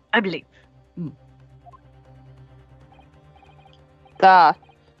Raylot, I believe.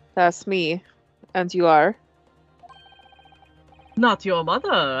 That's me. And you are? Not your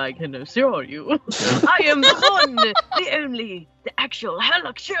mother, I can assure you. I am the one, the only, the actual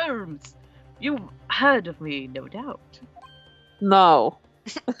Herlock Sholmes. You've heard of me, no doubt. No.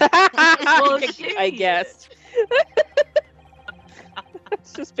 I guess.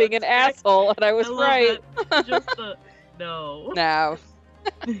 It's just being an asshole, and I was right. No. No.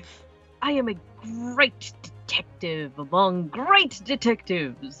 I am a great detective among great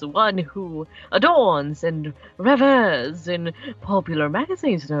detectives. One who adorns and revers in popular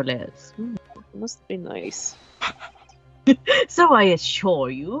magazines, no less. Must be nice. So I assure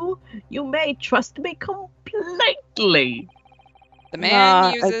you, you may trust me completely. The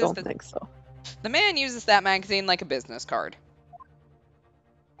man I don't think so. The man uses that magazine like a business card.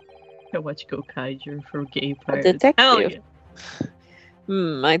 I watch Go Kaiser for gay pirates. A detective. Hell yeah.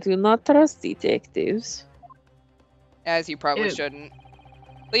 I do not trust detectives. As you probably shouldn't.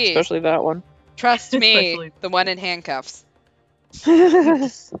 Please. Especially that one. Trust me, the one in handcuffs. You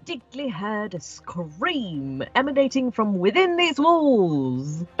distinctly heard a scream emanating from within these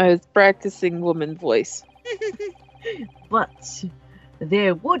walls. I was practicing woman voice. But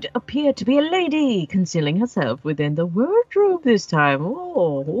there would appear to be a lady concealing herself within the wardrobe this time.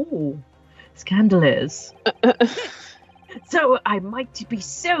 Oh, scandalous. So I might be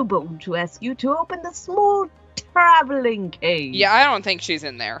so bold to ask you to open the small traveling case. Yeah, I don't think she's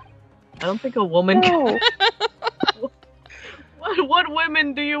in there. I don't think a woman can. What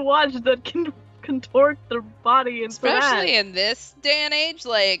women do you watch that can contort their body into Especially in this day and age,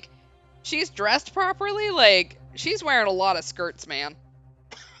 like, she's dressed properly, like, she's wearing a lot of skirts, man.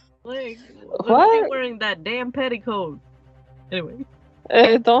 Like, what? Are wearing that damn petticoat? Anyway.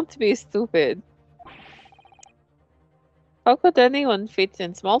 Don't be stupid. How could anyone fit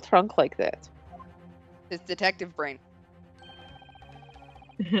in small trunk like that? It's detective brain.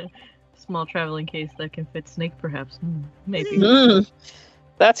 Small traveling case that can fit Snake, perhaps. Maybe.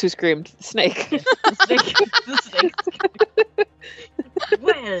 That's who screamed. Snake. The snake.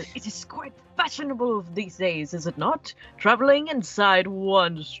 Well, it is quite fashionable these days, is it not? Traveling inside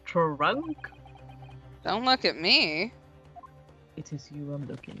one's trunk. Don't look at me. It is you I'm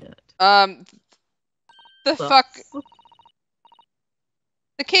looking at. The fuck?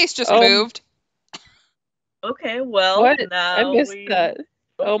 The case just moved. Okay, well, what? Now I missed that. Okay.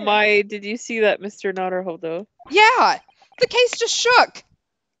 Oh my, did you see that, Mr. Naruhodo? Yeah! The case just shook!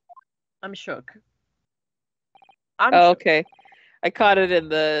 I'm shook. Okay. I caught it in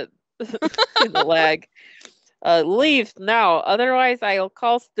the in the lag. Leave now, otherwise I'll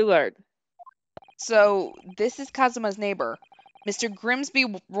call Stuart. So, this is Kazuma's neighbor, Mr. Grimsby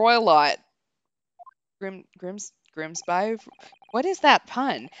Roylott. Grimsby? What is that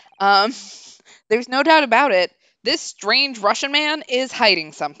pun? There's no doubt about it. This strange Russian man is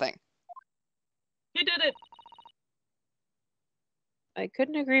hiding something. He did it! I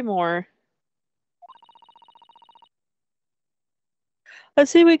couldn't agree more. Let's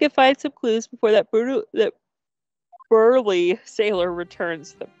see if we can find some clues before that burly sailor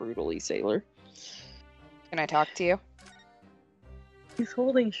returns. The brutally sailor. Can I talk to you? He's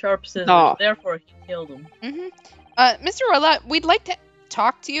holding sharp scissors, therefore he killed him. Mr. Roylott, we'd like to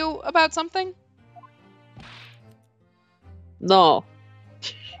talk to you about something. No.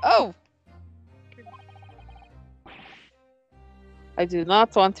 Oh. I do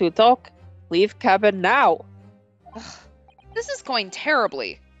not want to talk. Leave cabin now. This is going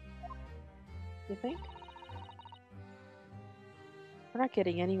terribly. You think? We're not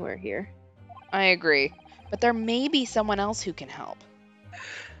getting anywhere here. I agree. But there may be someone else who can help.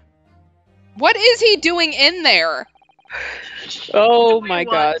 What is he doing in there? Oh my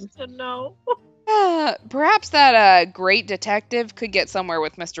god. To know. Perhaps that great detective could get somewhere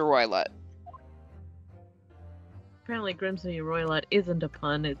with Mr. Roylott. Apparently Grimsby Roylott isn't a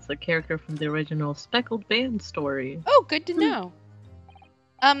pun, it's a character from the original Speckled band story. Oh, good to know.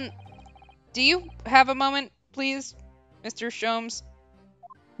 Do you have a moment, please, Mr. Sholmes?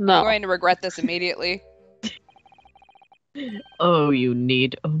 No. I'm going to regret this immediately. Oh, you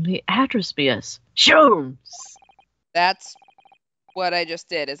need only address me as Sholmes. That's what I just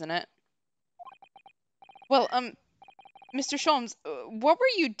did, isn't it? Well, Mr. Sholmes, what were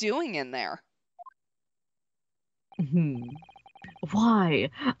you doing in there? Why,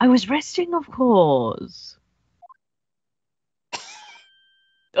 I was resting, of course.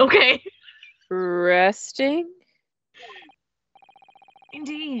 Okay. Resting?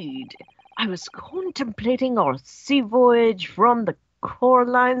 Indeed. I was contemplating our sea voyage from the core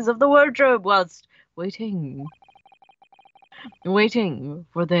lines of the wardrobe whilst waiting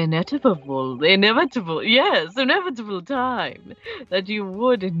for the inevitable time that you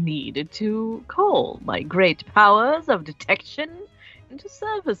would need to call my great powers of detection into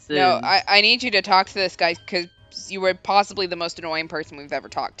services. No, I need you to talk to this guy because you were possibly the most annoying person we've ever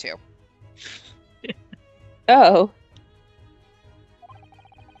talked to. Oh.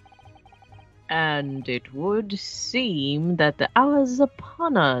 And it would seem that the hour is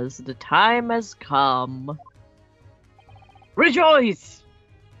upon us. The time has come. Rejoice!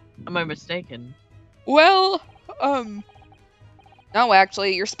 Am I mistaken? Well, no,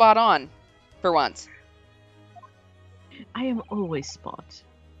 actually, you're spot on. For once. I am always spot.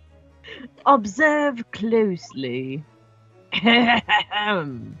 Observe closely.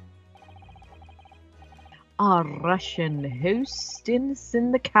 Our Russian hostess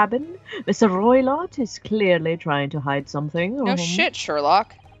in the cabin, Mr. Roylott, is clearly trying to hide something. No shit,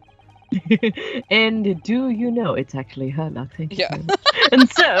 Sherlock. And do you know, it's actually Herlock, thank you. Yeah. And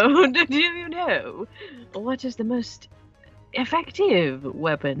so, do you know what is the most effective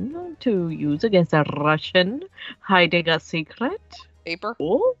weapon to use against a Russian hiding a secret? Paper?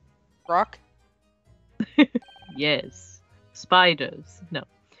 Oh? Rock? Yes. Spiders. No.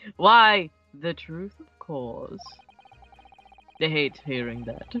 Why, the truth, of course. They hate hearing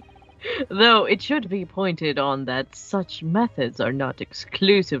that. Though it should be pointed on that such methods are not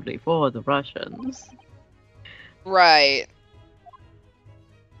exclusively for the Russians. Right.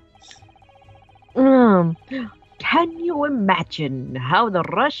 Can you imagine how the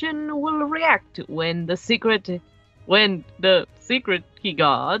Russian will react when the secret he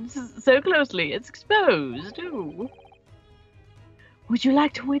guards so closely is exposed? Ooh. Would you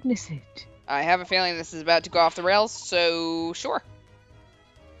like to witness it? I have a feeling this is about to go off the rails, so sure.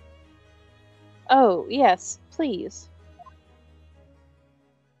 Oh, yes, please.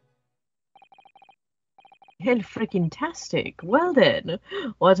 Hell freaking tastic. Well then,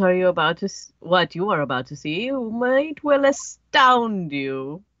 what you are about to see might well astound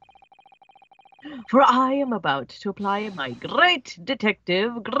you. For I am about to apply my great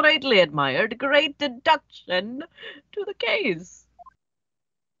detective, greatly admired, great deduction to the case.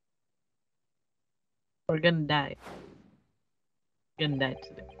 We're gonna die. Today.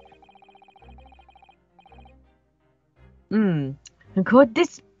 Could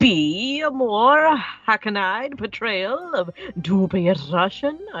this be a more hackneyed portrayal of dubious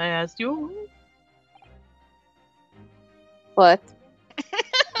Russian, I asked you? What?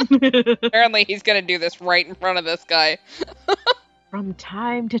 Apparently he's gonna do this right in front of this guy. From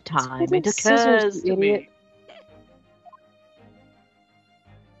time to time, it occurs to me.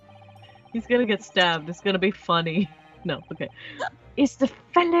 He's gonna get stabbed. It's gonna be funny. No, okay. Is the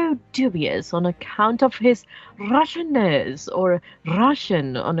fellow dubious on account of his Russianness, or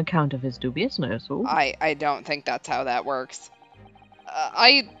Russian on account of his dubiousness? Ooh. I don't think that's how that works.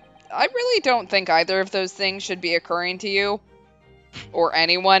 I really don't think either of those things should be occurring to you. Or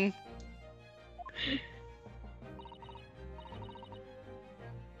anyone.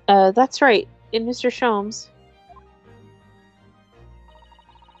 That's right. In Mr. Sholmes.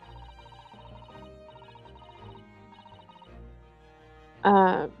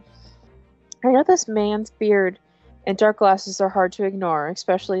 I know this man's beard and dark glasses are hard to ignore,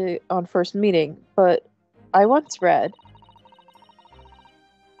 especially on first meeting, but I once read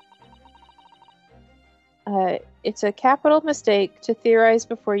it's a capital mistake to theorize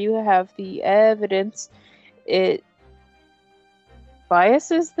before you have the evidence. It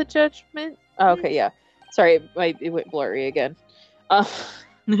biases the judgment. Oh, okay, yeah. Sorry, it went blurry again.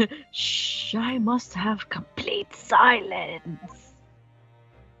 Shh, I must have complete silence.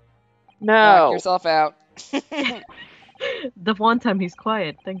 No. Knock yourself out. The one time he's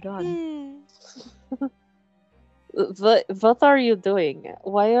quiet, thank God. What are you doing?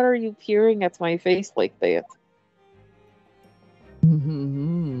 Why are you peering at my face like that?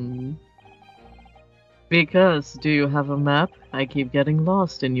 Because, do you have a map? I keep getting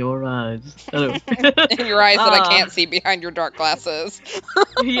lost in your eyes. Hello. In your eyes that I can't see behind your dark glasses.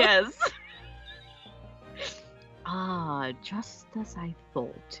 Yes. Just as I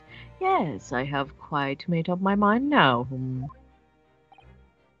thought. Yes, I have quite made up my mind now.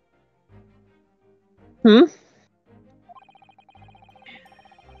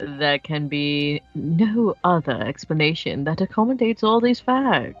 There can be no other explanation that accommodates all these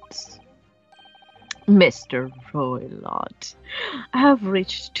facts. Mr. Roylott, I have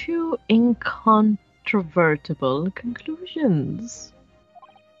reached two incontrovertible conclusions.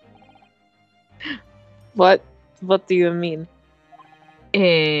 What do you mean?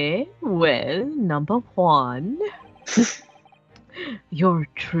 Well, number one, your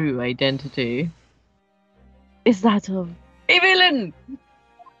true identity is that of a villain.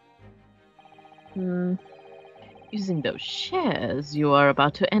 Using those shares, you are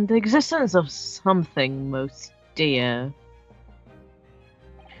about to end the existence of something most dear.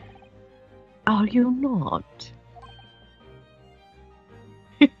 Are you not?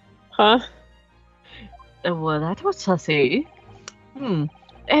 Huh? Well, that was sussy.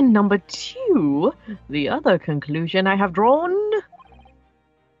 And number two, the other conclusion I have drawn.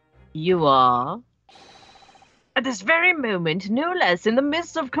 You are, at this very moment, no less in the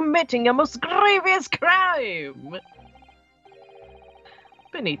midst of committing a most grievous crime.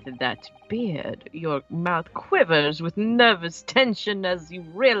 Beneath that beard, your mouth quivers with nervous tension as you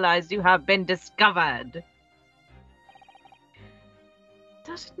realize you have been discovered.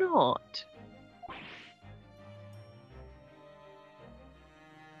 Does it not?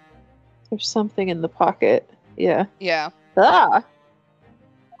 There's something in the pocket. Yeah. Yeah. Ah!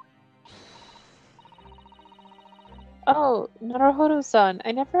 Oh, Naruhodo-san,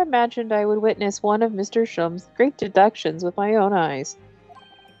 I never imagined I would witness one of Mr. Sholmes' great deductions with my own eyes.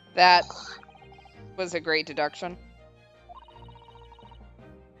 That was a great deduction.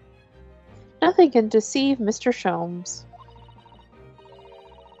 Nothing can deceive Mr. Sholmes.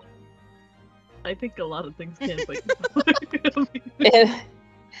 I think a lot of things can, but...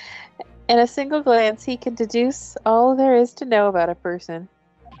 In a single glance, he can deduce all there is to know about a person.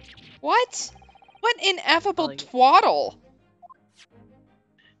 What? What ineffable twaddle!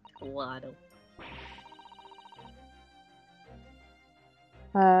 Twaddle.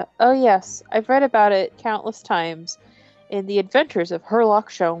 Oh yes, I've read about it countless times in The Adventures of Herlock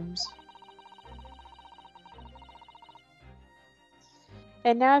Sholmes.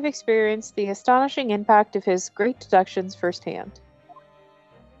 And now I've experienced the astonishing impact of his great deductions firsthand.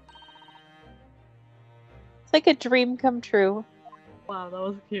 It's like a dream come true. Wow, that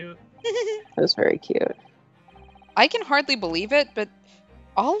was cute. That was very cute. I can hardly believe it, but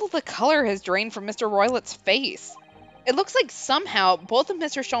all of the color has drained from Mr. Roylott's face. It looks like somehow both of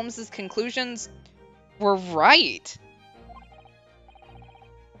Mr. Sholmes' conclusions were right.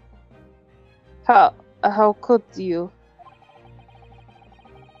 How could you?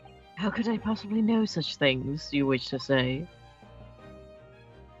 How could I possibly know such things, you wish to say?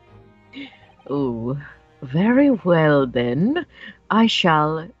 Oh, very well then. I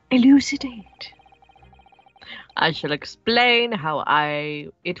shall elucidate. I shall explain how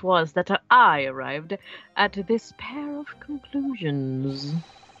it was that I arrived at this pair of conclusions.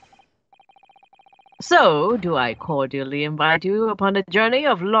 So, do I cordially invite you upon a journey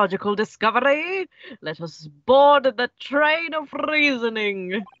of logical discovery? Let us board the train of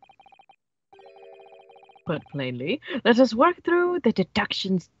reasoning. Put plainly, let us work through the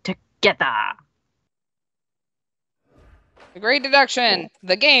deductions together. A great deduction.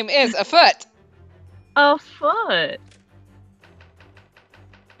 The game is afoot. Afoot.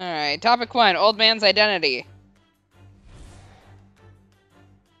 Alright, topic 1, old man's identity.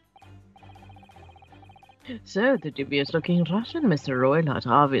 So, the dubious-looking Russian Mr. Roylott,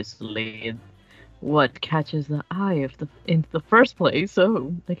 obviously what catches the eye in the first place.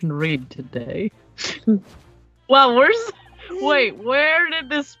 So, I can read today. Wow, wait, where did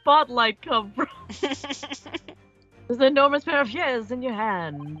this spotlight come from? There's an enormous pair of shears in your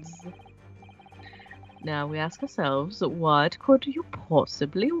hands. Now we ask ourselves, what could you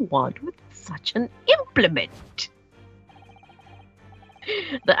possibly want with such an implement?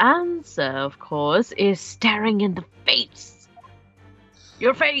 The answer, of course, is staring in the face.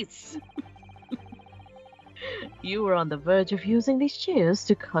 Your face! You were on the verge of using these shears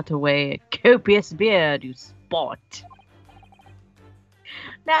to cut away a copious beard, you sport.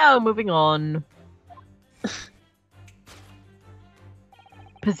 Now, moving on.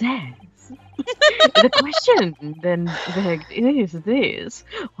 Possess. The question then begged is this.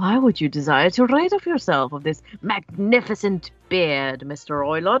 Why would you desire to rid of yourself of this magnificent beard, Mr.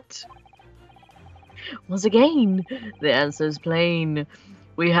 Roylott? Once again, the answer is plain.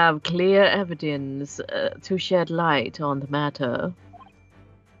 We have clear evidence to shed light on the matter.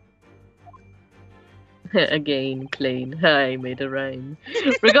 Again, plain. I made a rhyme.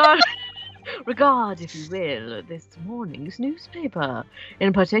 Regard, if you will, this morning's newspaper.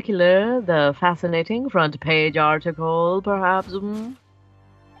 In particular, the fascinating front page article, perhaps.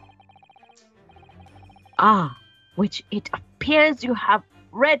 Which it appears you have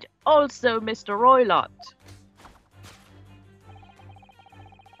read also, Mr. Roylott.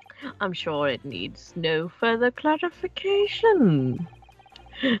 I'm sure it needs no further clarification.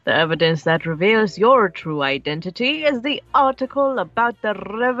 The evidence that reveals your true identity is the article about the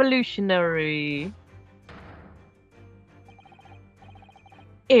revolutionary.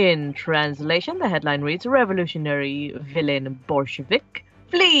 In translation, the headline reads, Revolutionary villain Bolshevik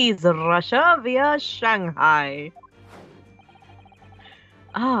flees Russia via Shanghai.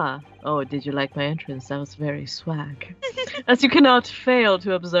 Oh, did you like my entrance? That was very swag. As you cannot fail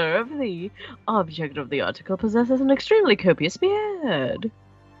to observe, the object of the article possesses an extremely copious beard.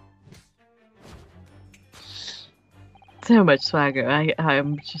 So much swagger,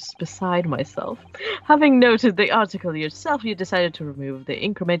 I'm just beside myself. Having noted the article yourself, you decided to remove the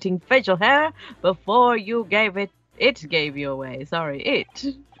incrementing facial hair before you gave it gave you away. Sorry,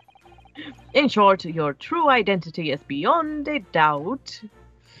 it. In short, your true identity is beyond a doubt.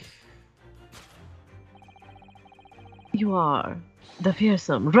 You are the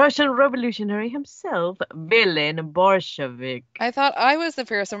fearsome Russian revolutionary himself, villain Bolshevik. I thought I was the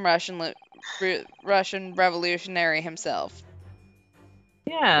fearsome Russian revolutionary himself.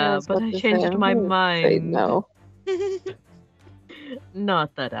 Yeah, but I changed my mind. No.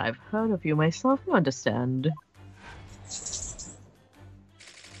 Not that I've heard of you myself, you understand.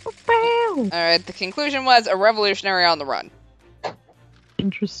 Alright, the conclusion was a revolutionary on the run.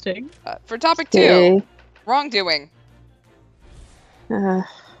 Interesting. For topic 2, wrongdoing.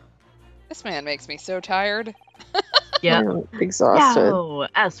 This man makes me so tired. Yeah, I'm exhausted. Now,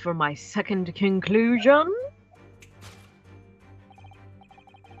 as for my second conclusion,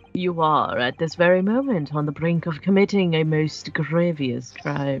 you are at this very moment on the brink of committing a most grievous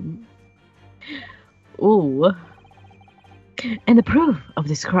crime. Ooh. And the proof of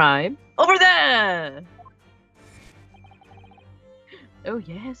this crime, over there! Oh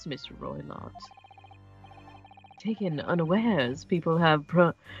yes, Mr. Roylott. Taken unawares, people have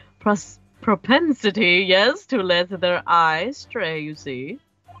propensity, yes, to let their eyes stray, you see.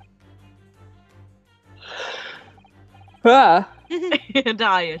 And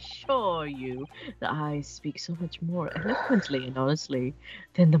I assure you, the eyes speak so much more eloquently and honestly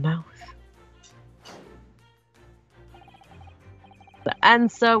than the mouth. The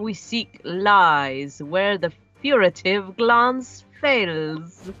answer we seek lies where the furtive glance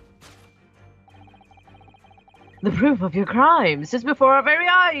fails. The proof of your crimes is before our very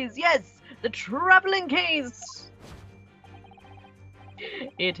eyes. Yes, the traveling case.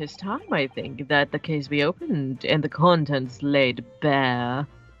 It is time, I think, that the case be opened and the contents laid bare.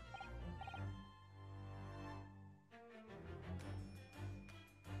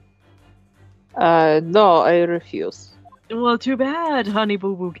 No, I refuse. Well, too bad, honey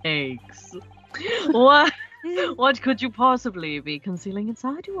boo boo cakes. What could you possibly be concealing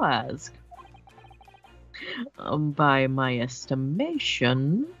inside, you ask? By my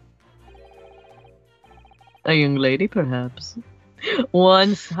estimation, a young lady, perhaps.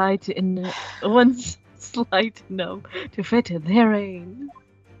 One slight enough to fit therein.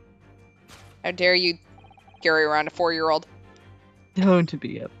 How dare you carry around a 4-year-old? Don't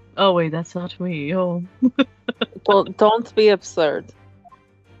be up. Oh wait, that's not me. Oh. Well, don't be absurd.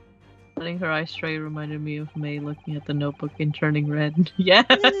 Letting her eyes stray reminded me of May looking at the notebook and turning red. Yeah.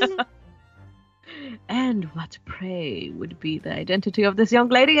 And what, pray, would be the identity of this young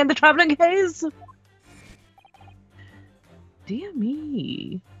lady in the traveling case? Dear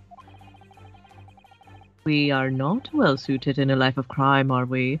me. We are not well suited in a life of crime, are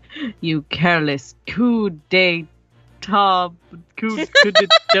we? You careless coup d'etat.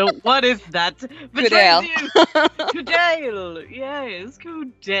 What is that? Coudale. Coudale. Yes,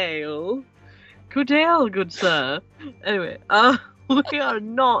 Coudale. Coudale, good sir. Anyway, we are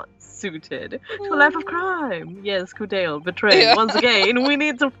not suited to a life of crime. Yes, Coudale, betrayed. Yeah. Once again, we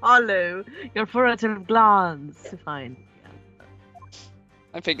need to follow your furtive glance to find.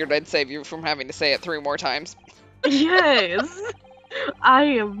 I figured I'd save you from having to say it 3 more times. Yes. I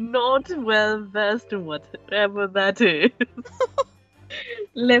am not well versed in whatever that is.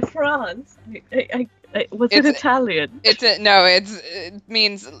 Le France. Was it Italian? It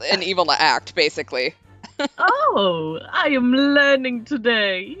means an evil act, basically. Oh, I am learning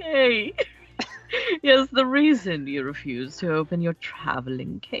today. Yay. Yes, the reason you refuse to open your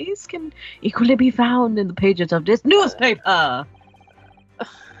traveling case can equally be found in the pages of this newspaper.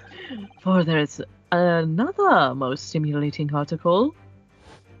 For there's another most stimulating article.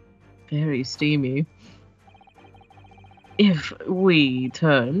 Very steamy. If we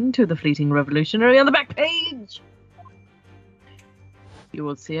turn to the fleeting revolutionary on the back page, you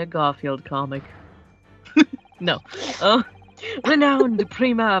will see a Garfield comic. No. Renowned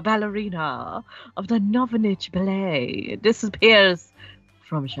prima ballerina of the Novinich Ballet disappears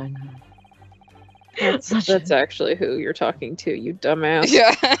from Shanghai. That's actually who you're talking to, you dumbass.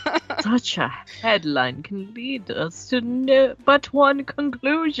 Yeah. Such a headline can lead us to but one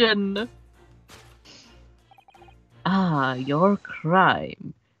conclusion. Your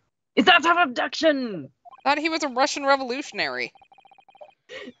crime is that of abduction. Thought he was a Russian revolutionary.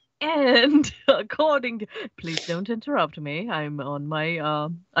 And according to, please don't interrupt me. I am on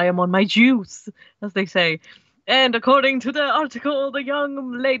my juice, as they say. And according to the article, the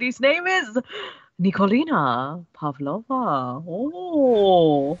young lady's name is Nikolina Pavlova.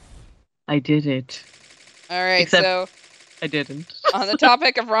 Oh, I did it. All right, Except so I didn't. On the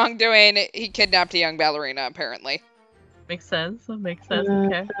topic of wrongdoing, he kidnapped a young ballerina, apparently. Makes sense. Makes sense.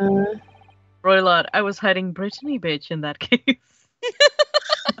 Okay. Roylott, I was hiding Brittany bitch in that case.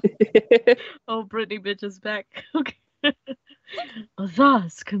 Oh, Brittany bitch is back. Okay.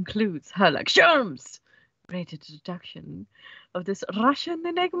 Thus concludes Herlock Sholmes' great deduction of this Russian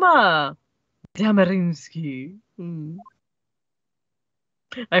enigma. Damarinsky.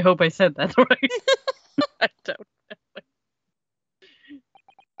 I hope I said that right. I don't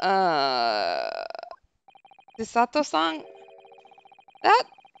know. Chisato-san? That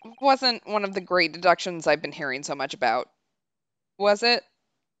wasn't one of the great deductions I've been hearing so much about. Was it?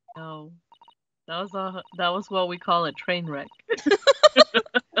 No. That was what we call a train wreck.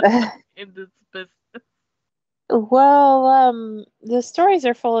 In this business. Well, the stories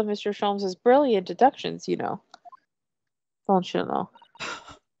are full of Mr. Sholmes' brilliant deductions, you know. Don't you know?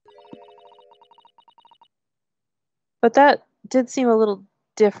 But that did seem a little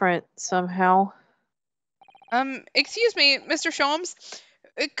different somehow. Excuse me, Mr. Sholmes.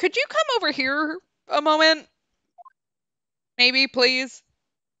 Could you come over here a moment? Maybe, please?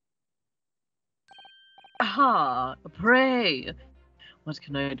 Pray. What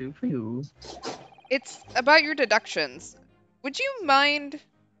can I do for you? It's about your deductions. Would you mind?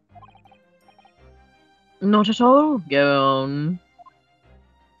 Not at all. Go on.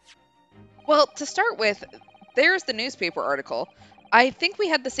 Well, to start with, there's the newspaper article. I think we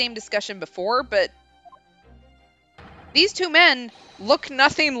had the same discussion before, but these two men look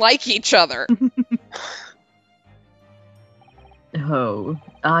nothing like each other.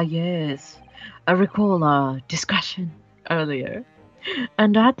 Yes. I recall our discussion earlier.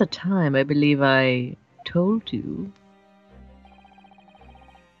 And at the time, I believe I told you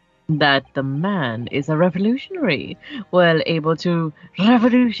that the man is a revolutionary, well able to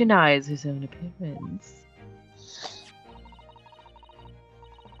revolutionize his own appearance.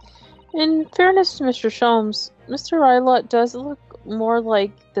 In fairness to Mr. Sholmes, Mr. Rylott does look more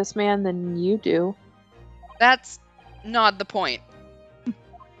like this man than you do. That's not the point.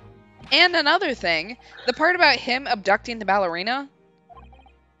 And another thing, the part about him abducting the ballerina?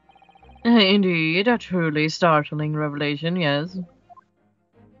 Indeed, a truly startling revelation, yes.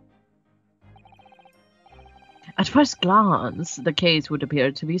 At first glance, the case would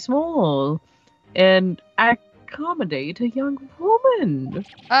appear to be small and accommodate a young woman.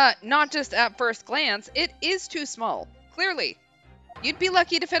 Not just at first glance, it is too small. Clearly. You'd be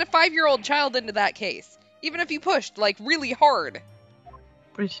lucky to fit a 5-year-old child into that case, even if you pushed, like, really hard.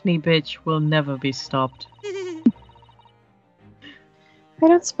 Brittany bitch will never be stopped. I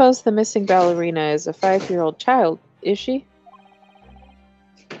don't suppose the missing ballerina is a 5-year-old child, is she?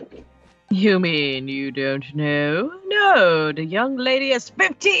 You mean you don't know? No, the young lady is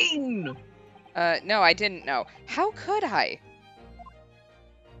 15! No, I didn't know. How could I?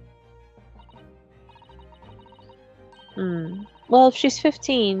 Well, if she's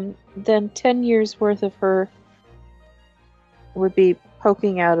 15, then 10 years worth of her would be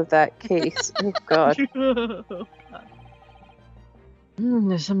poking out of that case. Oh, God.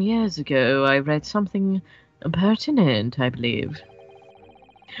 Some years ago, I read something pertinent, I believe.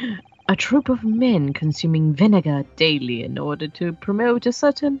 A troop of men consuming vinegar daily in order to promote a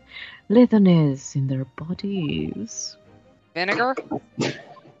certain leatherness in their bodies. Vinegar?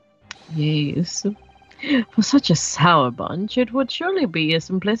 Yes. For such a sour bunch, it would surely be a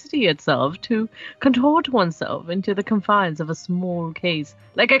simplicity itself to contort oneself into the confines of a small case,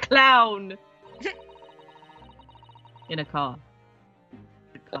 like a clown! In a car.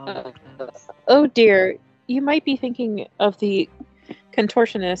 Oh dear, you might be thinking of the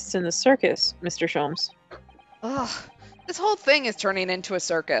contortionists in the circus, Mr. Sholmes. Ugh, this whole thing is turning into a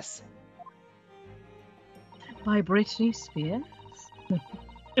circus. By Britney Spears?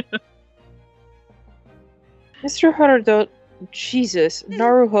 Mr. Haruto, Jesus,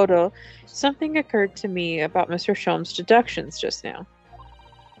 Naruhodo, something occurred to me about Mr. Sholmes' deductions just now.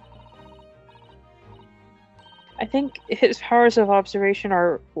 I think his powers of observation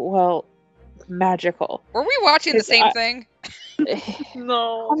are, well, magical. Were we watching the same thing?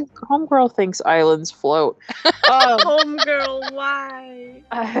 No. Homegirl thinks islands float. Homegirl, why?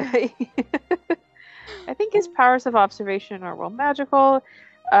 I think his powers of observation are, well, magical.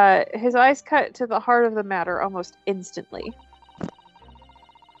 His eyes cut to the heart of the matter almost instantly.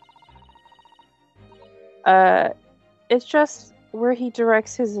 It's just where he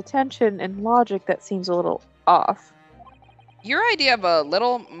directs his attention and logic that seems a little off. Your idea of a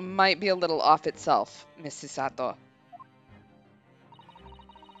little might be a little off itself, Mrs. Sato.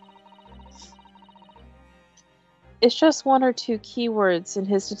 It's just one or two keywords in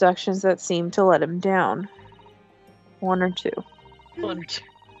his deductions that seem to let him down. One or two.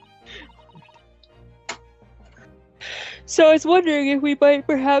 So I was wondering if we might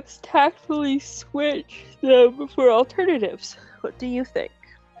perhaps tactfully switch them for alternatives. What do you think?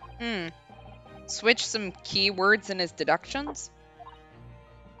 Switch some keywords in his deductions?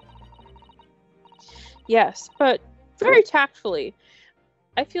 Yes, but very tactfully.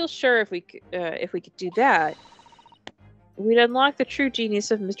 I feel sure if we could do that, we'd unlock the true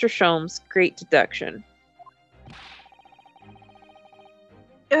genius of Mr. Sholmes' great deduction.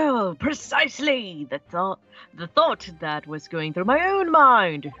 Oh, precisely! The thought that was going through my own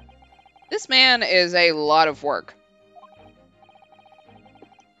mind. This man is a lot of work.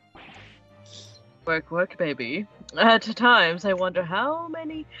 Work, baby. At times, I wonder how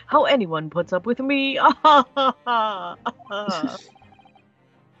anyone puts up with me.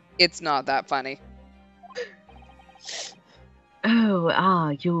 It's not that funny. Oh,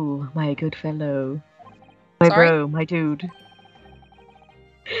 you, my good fellow. My Sorry? bro, my dude.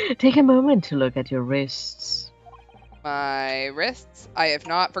 Take a moment to look at your wrists. My wrists? I have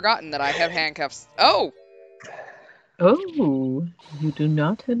not forgotten that I have handcuffs. Oh! Oh, you do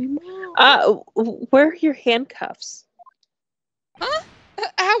not anymore? Where are your handcuffs? Huh?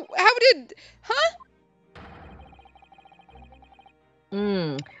 How did... Huh?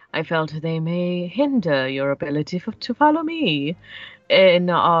 I felt they may hinder your ability to follow me in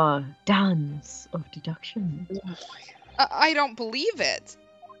our dance of deduction. I don't believe it.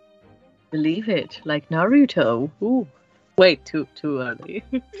 Believe it, like Naruto. Ooh. Wait, too early.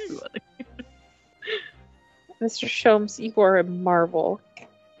 Too early. Mr. Sholmes, you are a marvel.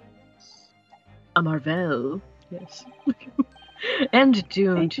 A marvel, yes. And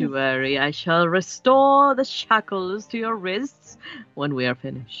don't you worry, I shall restore the shackles to your wrists when we are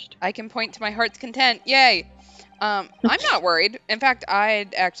finished. I can point to my heart's content. Yay! I'm not worried. In fact,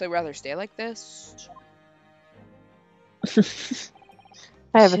 I'd actually rather stay like this.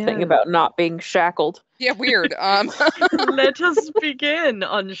 I have a thing about not being shackled. Yeah, weird. Let us begin,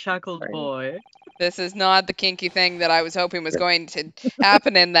 unshackled boy. This is not the kinky thing that I was hoping was going to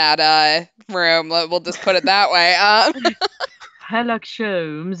happen in that room. We'll just put it that way. Herlock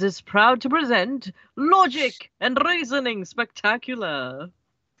Sholmes is proud to present Logic and Reasoning Spectacular.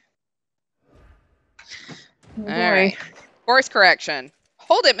 All right. Course correction.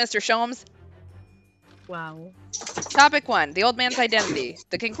 Hold it, Mr. Sholmes. Wow. Topic 1. The old man's identity.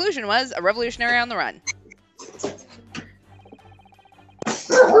 The conclusion was a revolutionary on the run.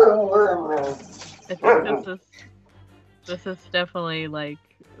 I think this is definitely like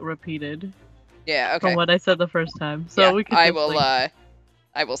repeated. Yeah, okay. From what I said the first time. So we could I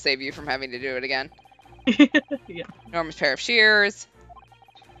will save you from having to do it again. Yeah. Enormous pair of shears.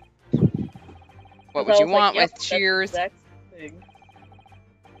 What would you want with shears? The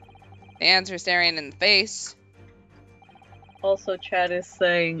answer staring in the face. Also, Chad is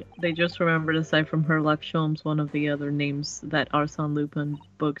saying they just remembered aside from Herlock Sholmes, one of the other names that Arsène Lupin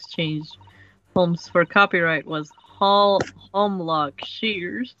books changed Holmes for copyright was Hemlock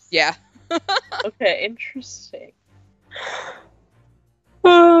Shears. Yeah. Okay, interesting.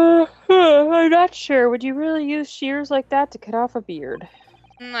 I'm not sure. Would you really use shears like that to cut off a beard?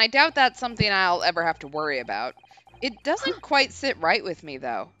 I doubt that's something I'll ever have to worry about. It doesn't quite sit right with me,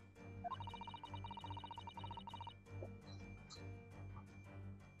 though.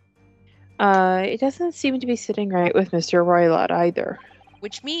 It doesn't seem to be sitting right with Mr. Roylott either.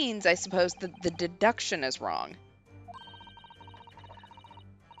 Which means, I suppose, that the deduction is wrong.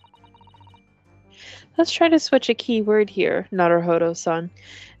 Let's try to switch a key word here, Naruhodo-san,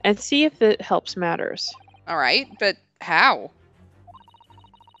 and see if it helps matters. Alright, but how?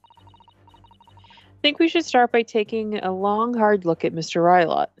 I think we should start by taking a long, hard look at Mr.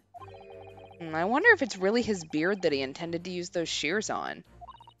 Roylott. I wonder if it's really his beard that he intended to use those shears on.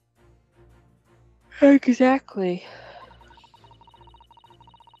 Exactly.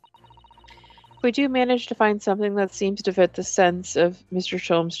 If we do manage to find something that seems to fit the sense of Mr.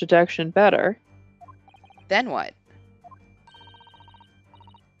 Sholmes' deduction better, then what?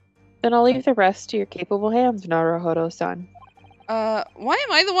 Then I'll leave the rest to your capable hands, Naruhodo-san. Why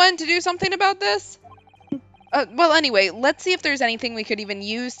am I the one to do something about this? Well, anyway, let's see if there's anything we could even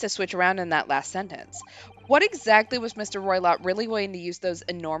use to switch around in that last sentence. What exactly was Mr. Roylott really going to use those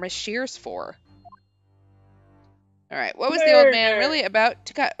enormous shears for? Alright, what was the old man really about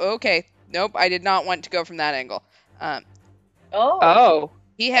to cut? Okay, nope, I did not want to go from that angle.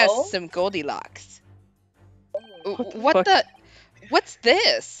 He has some Goldilocks. What the? What's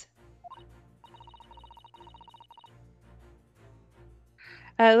this?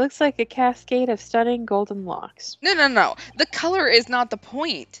 It looks like a cascade of stunning golden locks. No. The color is not the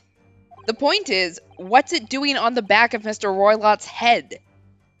point. The point is, what's it doing on the back of Mr. Roylott's head?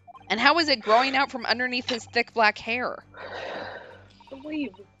 And how is it growing out from underneath his thick black hair?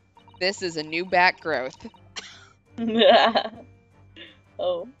 This is a new back growth.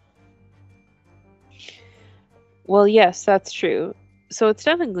 Oh. Well, yes, that's true. So it's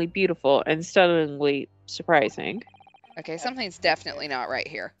stunningly beautiful and stunningly surprising. Okay, something's definitely not right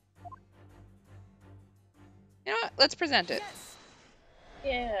here. You know what? Let's present it.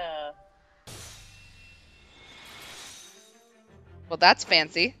 Yeah. Well, that's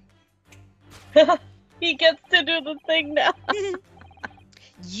fancy. He gets to do the thing now.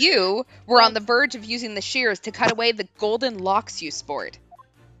 You were on the verge of using the shears to cut away the golden locks you sport.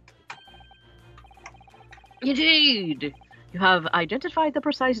 Indeed. You have identified the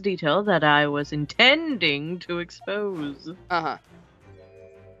precise detail that I was intending to expose. Uh-huh.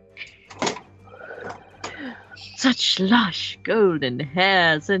 Such lush golden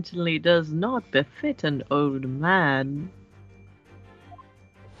hair certainly does not befit an old man.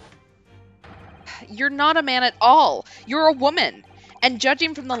 You're not a man at all. You're a woman. And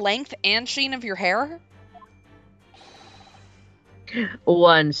judging from the length and sheen of your hair?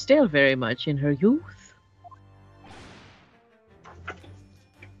 One still very much in her youth.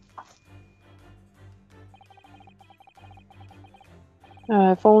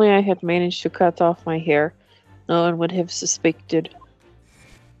 If only I had managed to cut off my hair, no one would have suspected.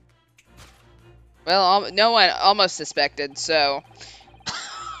 Well, no one almost suspected, so...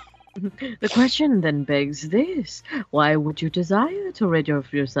 The question then begs this. Why would you desire to rid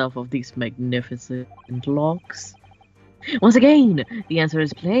yourself of these magnificent locks? Once again, the answer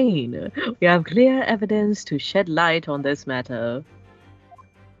is plain. We have clear evidence to shed light on this matter.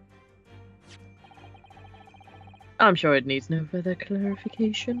 I'm sure it needs no further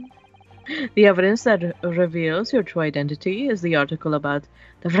clarification. The evidence that reveals your true identity is the article about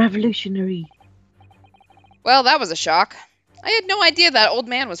the revolutionary. Well, that was a shock. I had no idea that old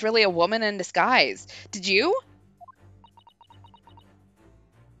man was really a woman in disguise. Did you?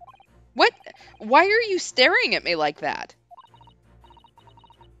 What? Why are you staring at me like that?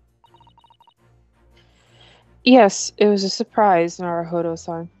 Yes, it was a surprise,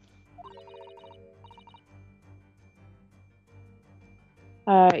 Naruhodo-san.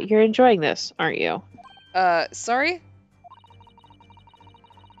 You're enjoying this, aren't you? Sorry?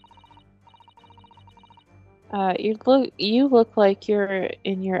 You look like you're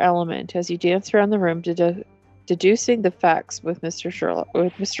in your element as you dance around the room, deducing the facts with Mr.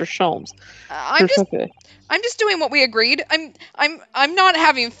 Sholmes. I'm just doing what we agreed. I'm not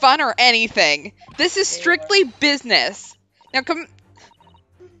having fun or anything. This is strictly business. Now come.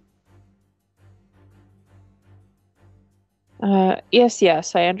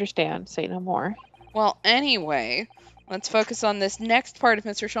 Yes, I understand. Say no more. Well, anyway, let's focus on this next part of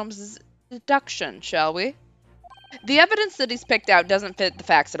Mr. Sholmes' deduction, shall we? The evidence that he's picked out doesn't fit the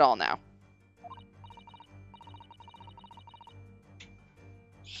facts at all now.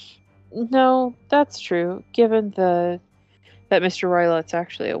 No, that's true, given that Mr. Roylott's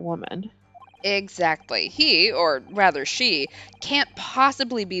actually a woman. Exactly. He, or rather she, can't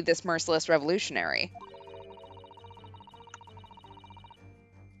possibly be this merciless revolutionary.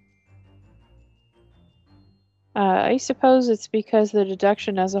 I suppose it's because the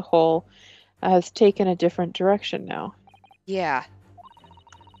deduction as a whole has taken a different direction now. Yeah.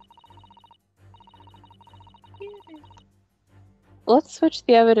 let's switch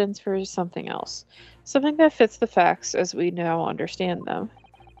the evidence for something else. Something that fits the facts as we now understand them.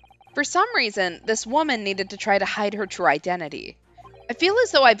 For some reason, this woman needed to try to hide her true identity. I feel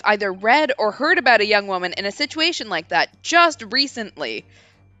as though I've either read or heard about a young woman in a situation like that just recently,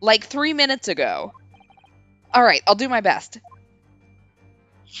 like 3 minutes ago. Alright, I'll do my best.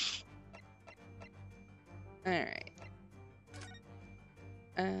 Alright.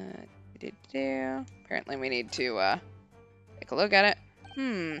 Apparently we need to take a look at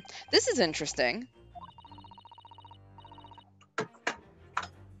it. This is interesting.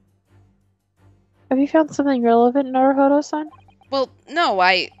 Have you found something relevant, Naruhodo-san? Well, no,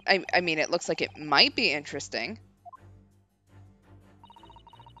 I mean, it looks like it might be interesting.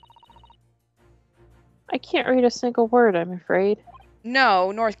 I can't read a single word, I'm afraid.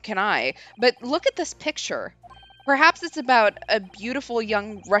 No, nor can I. But look at this picture. Perhaps it's about a beautiful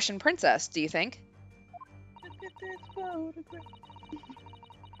young Russian princess, do you think?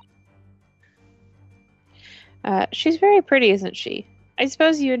 She's very pretty, isn't she? I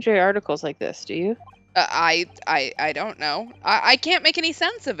suppose you enjoy articles like this, do you? I don't know. I can't make any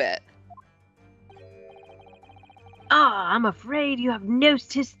sense of it. Ah, I'm afraid you have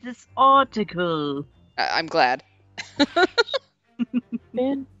noticed this article. I'm glad.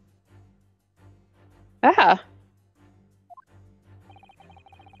 Man. Ah.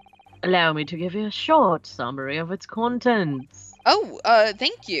 Allow me to give you a short summary of its contents. Oh,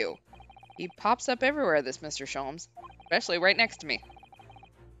 thank you. He pops up everywhere, this Mr. Sholmes. Especially right next to me.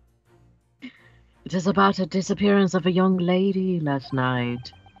 It is about the disappearance of a young lady last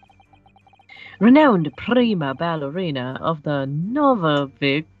night. Renowned prima ballerina of the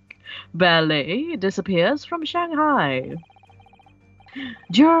Novovik Ballet disappears from Shanghai.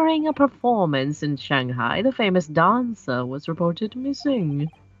 During a performance in Shanghai, the famous dancer was reported missing.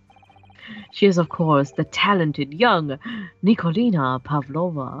 She is, of course, the talented young Nikolina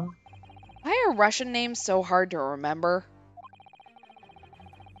Pavlova. Why are Russian names so hard to remember?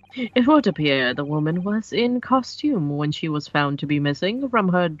 It would appear the woman was in costume when she was found to be missing from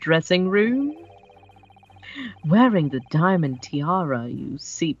her dressing room. Wearing the diamond tiara you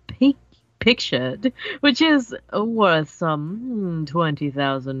see pictured, which is worth some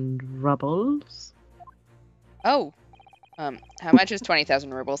 20,000 rubles. Oh. How much is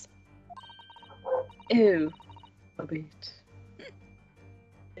 20,000 rubles? Ew. A bit.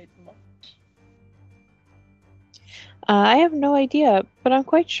 I have no idea, but I'm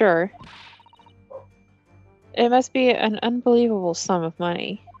quite sure. It must be an unbelievable sum of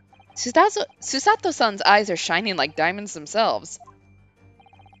money. Susato-san's eyes are shining like diamonds themselves.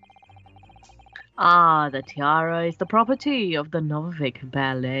 Ah, the tiara is the property of the Novovik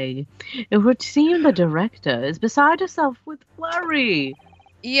Ballet. It would seem the director is beside herself with worry.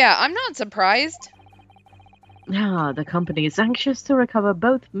 Yeah, I'm not surprised. Ah, the company is anxious to recover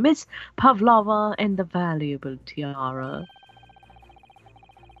both Miss Pavlova and the valuable tiara.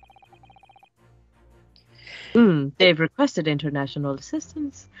 They've requested international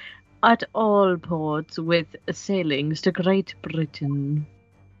assistance at all ports with sailings to Great Britain.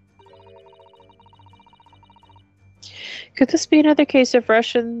 Could this be another case of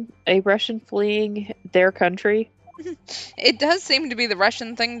a Russian fleeing their country? It does seem to be the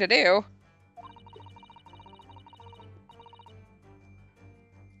Russian thing to do.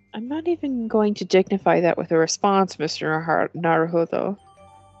 I'm not even going to dignify that with a response, Mr. Naruhodo.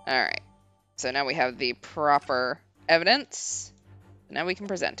 Alright. So now we have the proper evidence. Now we can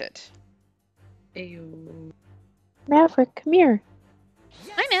present it. Ew. Maverick, come here.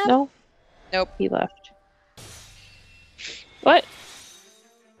 Hi, Mav. No? Nope. He left. What?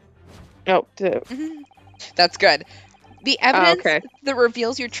 Oh, That's good. The evidence okay. that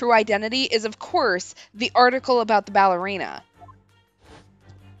reveals your true identity is, of course, the article about the ballerina.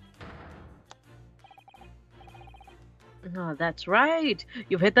 Oh, that's right.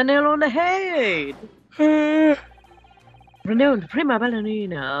 You've hit the nail on the head. Renowned prima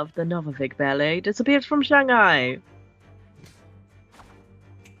ballerina of the Novovik Ballet disappears from Shanghai.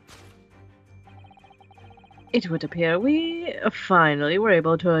 It would appear we finally were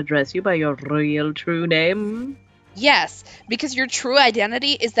able to address you by your real true name. Yes, because your true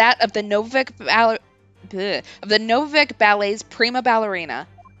identity is that of the Novovik Ballet's prima ballerina.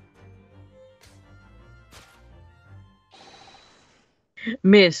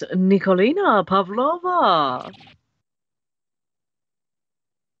 Miss Nikolina Pavlova.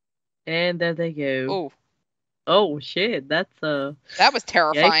 And there they go. Oh. Oh shit, that's That was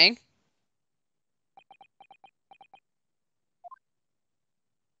terrifying. Yikes.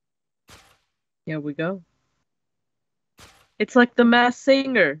 Here we go. It's like the Masked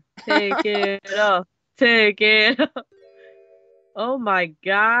Singer. Take it off. Take it off. Oh my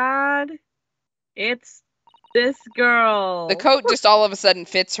god. It's this girl. The coat just all of a sudden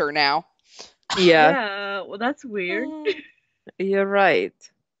fits her now. Yeah. Yeah, well, that's weird. You're right.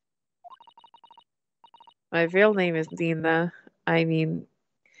 My real name is Nikolina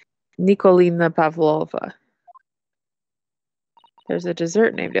Pavlova. There's a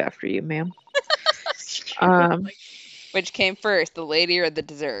dessert named after you, ma'am. Which came first, the lady or the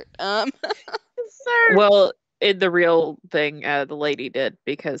dessert? Well, in the real thing, the lady did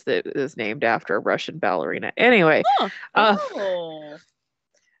because it is named after a Russian ballerina. Anyway,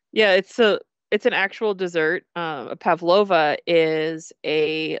 yeah, it's an actual dessert. A pavlova is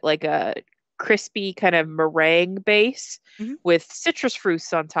a crispy kind of meringue base with citrus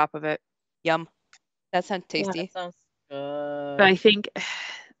fruits on top of it. Yum. That sounds tasty. Yeah, that sounds good. I think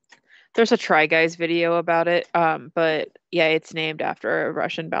there's a Try Guys video about it. But yeah, it's named after a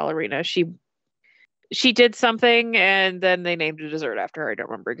Russian ballerina. She did something and then they named a dessert after her. I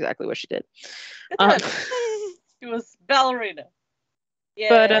don't remember exactly what she did. She was ballerina.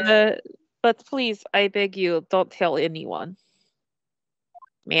 Yeah. But please, I beg you, don't tell anyone.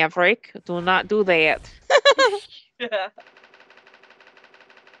 Maverick, do not do that. Yeah.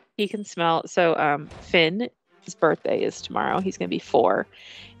 He can smell. So, Finn, his birthday is tomorrow. He's going to be 4.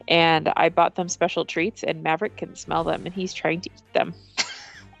 And I bought them special treats, and Maverick can smell them, and he's trying to eat them.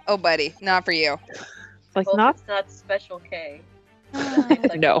 Oh, buddy, not for you. It's not Special K.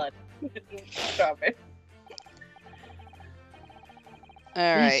 No. Strawberry. All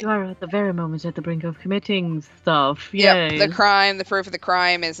right. Yes, you are at the very moment at the brink of committing stuff. Yep, the proof of the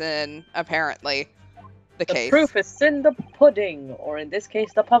crime is in, apparently, the case. The proof is in the pudding, or in this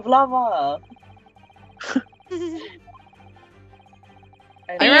case, the pavlova.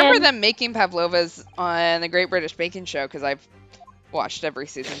 I remember them making pavlovas on the Great British Baking Show, because I've watched every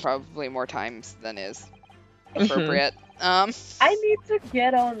season probably more times than is appropriate. I need to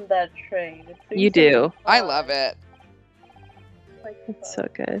get on that train. You do. I love it. It's so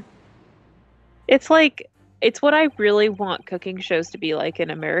good. It's what I really want cooking shows to be like in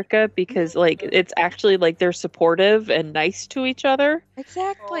America, because it's actually they're supportive and nice to each other.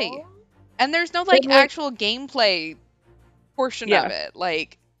 Exactly. Aww. And there's no actual gameplay portion of it.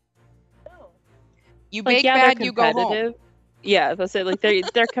 You bake bad, you go home. Yeah, that's it.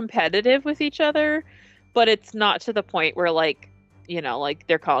 They're competitive with each other, but it's not to the point where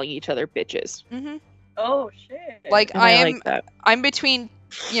they're calling each other bitches. Mm-hmm. Oh shit! I'm between,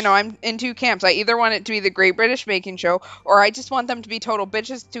 I'm in two camps. I either want it to be the Great British Baking Show, or I just want them to be total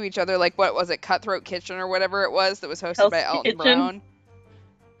bitches to each other. Like, what was it, Cutthroat Kitchen or whatever it was that was hosted by Elton Brown.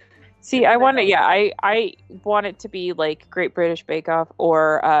 See, I want it. Yeah, I want it to be like Great British Bake Off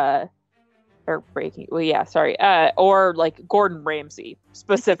or Breaking. Well, yeah, sorry. Or like Gordon Ramsay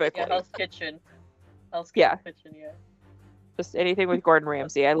specifically. Yeah, Hell's Kitchen. Kitchen, yeah. Just anything with Gordon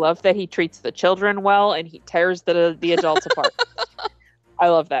Ramsay. I love that he treats the children well and he tears the adults apart. I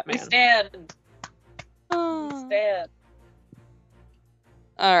love that man. We stand. Stand.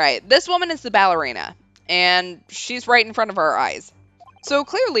 All right, this woman is the ballerina, and she's right in front of our eyes. So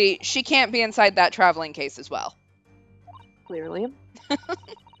clearly, she can't be inside that traveling case as well. Clearly.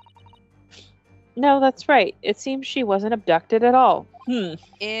 No, that's right. It seems she wasn't abducted at all.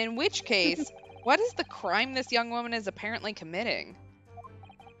 In which case, what is the crime this young woman is apparently committing?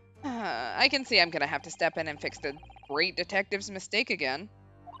 I can see I'm going to have to step in and fix the great detective's mistake again.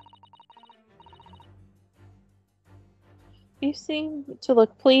 You seem to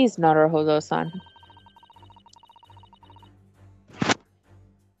look pleased, Naruhodo-san.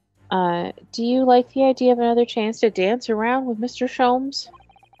 Do you like the idea of another chance to dance around with Mr. Sholmes?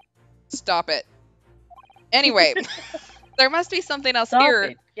 Stop it. Anyway, there must be something else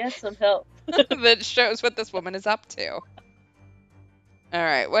here. Get some help. That shows what this woman is up to.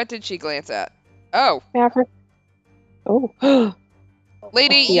 Alright, what did she glance at? Oh. Maverick. Oh.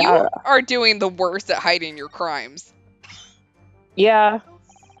 Lady, you are doing the worst at hiding your crimes. Yeah.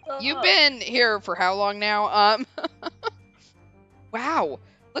 You've been here for how long now? Wow.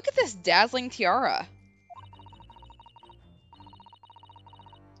 Look at this dazzling tiara.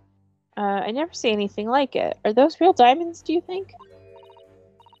 I never see anything like it. Are those real diamonds, do you think?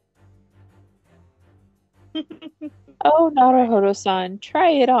 Oh, Naruhodo-san,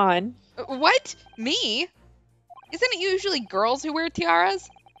 try it on. What? Me? Isn't it usually girls who wear tiaras?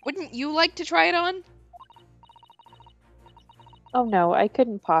 Wouldn't you like to try it on? Oh no, I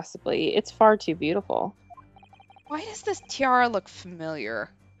couldn't possibly. It's far too beautiful. Why does this tiara look familiar?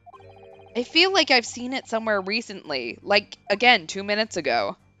 I feel like I've seen it somewhere recently. Like, again, 2 minutes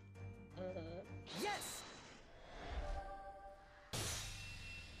ago. Yes.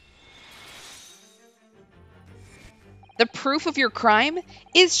 The proof of your crime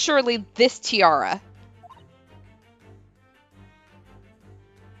is surely this tiara.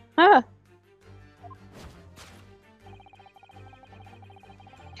 Huh.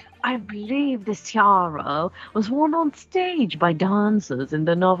 I believe this tiara was worn on stage by dancers in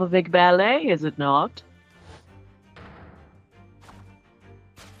the Novovik Ballet, is it not?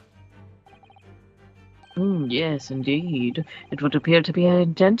 Yes, indeed. It would appear to be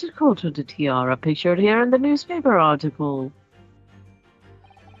identical to the tiara pictured here in the newspaper article.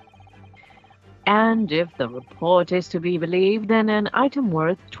 And if the report is to be believed, then an item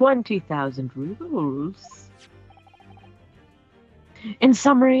worth 20,000 rubles. In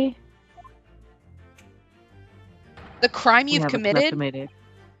summary, the crime you've committed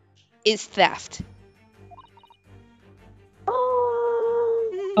is theft.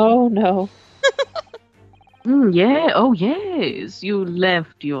 Oh no. Oh yes, you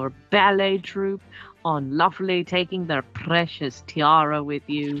left your ballet troupe unlawfully taking their precious tiara with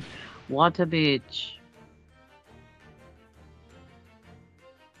you. What a bitch.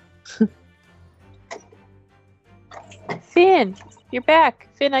 Finn, you're back.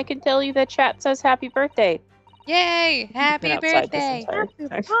 Finn, I can tell you that chat says happy birthday. Yay! Happy birthday!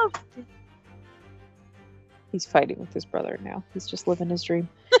 He's fighting with his brother now. He's just living his dream.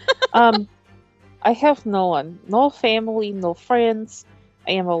 I have no one. No family, no friends.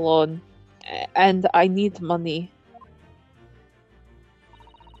 I am alone. And I need money.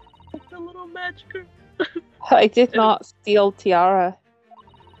 The little match girl. I did not steal tiara.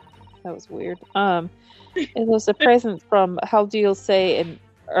 That was weird. It was a present from, how do you say, an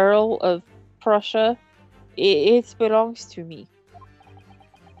Earl of Prussia. It belongs to me.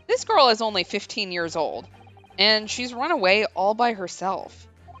 This girl is only 15 years old, and she's run away all by herself.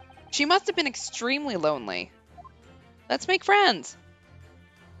 She must have been extremely lonely. Let's make friends.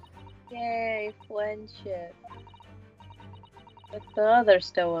 Yay, friendship. What's the other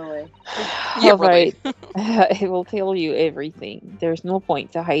stowaway? Yeah, right. I will tell you everything. There's no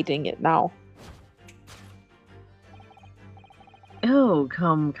point to hiding it now. Oh,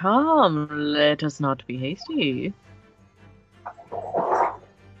 come. Let us not be hasty.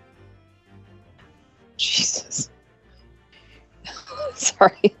 Jesus.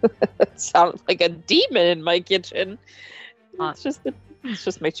 Sorry. It sounds like a demon in my kitchen. It's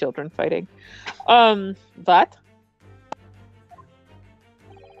just my children fighting. But?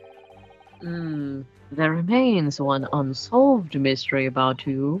 There remains one unsolved mystery about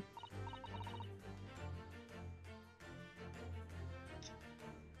you.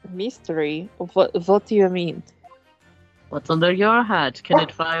 Mystery? What do you mean? What's under your hat? Can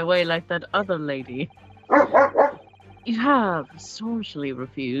it fly away like that other lady? You have staunchly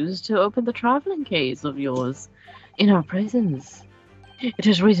refused to open the traveling case of yours in our presence. It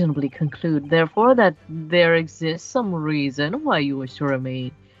is reasonably conclude, therefore, that there exists some reason why you wish to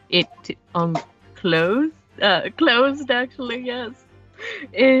remain closed, actually, yes.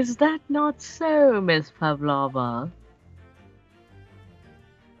 Is that not so, Miss Pavlova?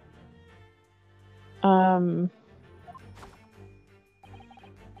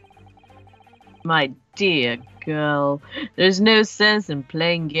 My dear girl, there's no sense in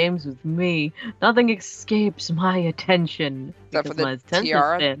playing games with me. Nothing escapes my attention. Except for the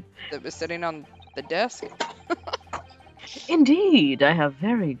tiara that was sitting on the desk? Indeed, I have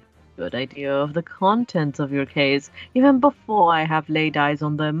very good idea of the contents of your case, even before I have laid eyes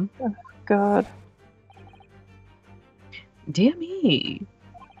on them. Oh, God. Dear me.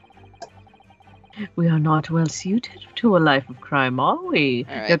 We are not well suited to a life of crime, are we?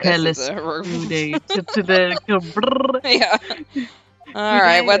 All right, Your careless to the... Yeah.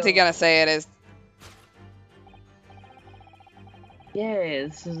 Alright, what's he gonna say it is?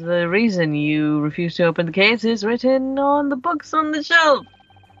 Yes, the reason you refuse to open the case is written on the books on the shelf.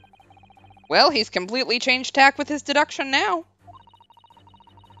 Well, he's completely changed tack with his deduction now.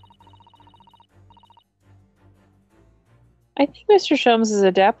 I think Mr. Sholmes is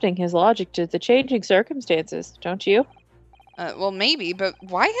adapting his logic to the changing circumstances, don't you? Well, maybe, but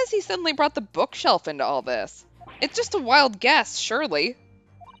why has he suddenly brought the bookshelf into all this? It's just a wild guess, surely.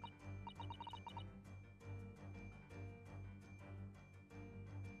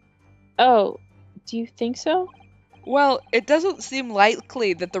 Oh, do you think so? Well, it doesn't seem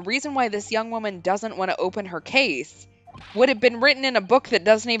likely that the reason why this young woman doesn't want to open her case would have been written in a book that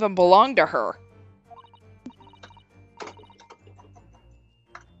doesn't even belong to her.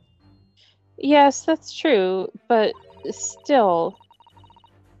 Yes, that's true, but still.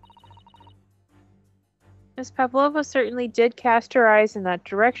 Miss Pavlova certainly did cast her eyes in that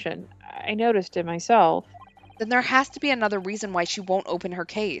direction. I noticed it myself. Then there has to be another reason why she won't open her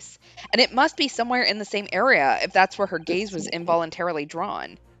case. And it must be somewhere in the same area if that's where her gaze was involuntarily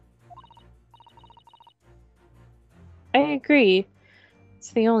drawn. I agree.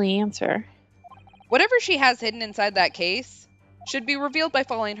 It's the only answer. Whatever she has hidden inside that case should be revealed by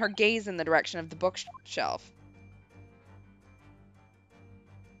following her gaze in the direction of the bookshelf.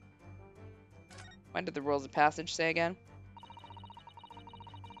 What did the rules of passage say again?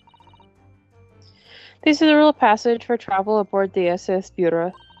 These are the rule of passage for travel aboard the SS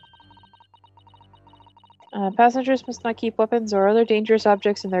Bureau. Passengers must not keep weapons or other dangerous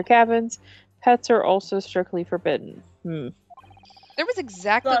objects in their cabins. Pets are also strictly forbidden. There was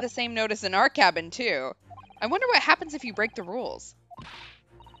exactly the same notice in our cabin, too. I wonder what happens if you break the rules.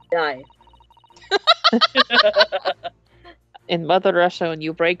 Die. In Mother Russia, when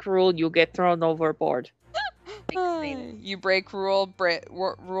you break rule, you get thrown overboard. You break rule,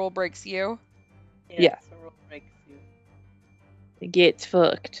 rule breaks you? Yeah. The rule breaks you. It gets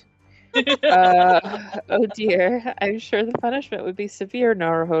fucked. Oh dear. I'm sure the punishment would be severe,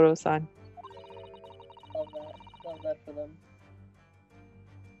 Naruhodo-san. Love that. Love that for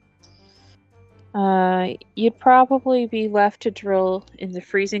them. You'd probably be left to drill in the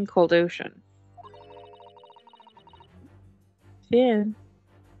freezing cold ocean. Finn.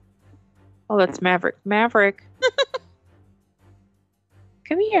 Oh, that's Maverick. Maverick!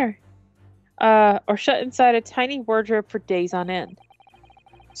 Come here. Or shut inside a tiny wardrobe for days on end.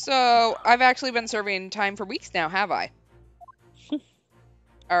 So, I've actually been serving time for weeks now, have I?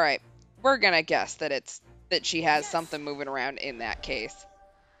 Alright, we're gonna guess that she has something moving around in that case.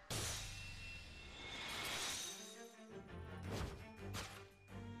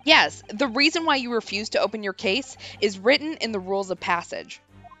 Yes, the reason why you refuse to open your case is written in the rules of passage.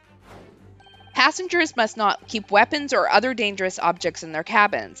 Passengers must not keep weapons or other dangerous objects in their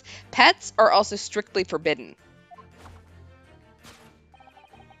cabins. Pets are also strictly forbidden.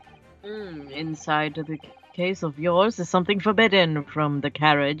 Inside the case of yours is something forbidden from the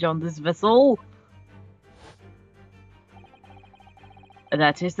carriage on this vessel.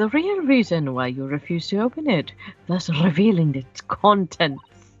 That is the real reason why you refuse to open it, thus revealing its contents.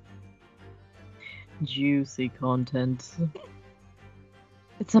 Juicy contents.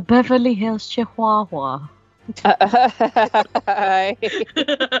 It's a Beverly Hills Chihuahua.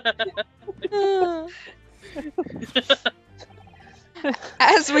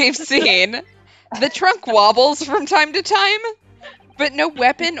 As we've seen, the trunk wobbles from time to time, but no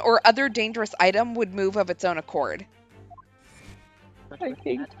weapon or other dangerous item would move of its own accord. I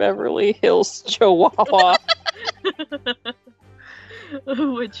think Beverly Hills Chihuahua.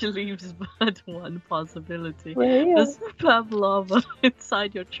 Which leaves but one possibility. Yeah. The Pavlova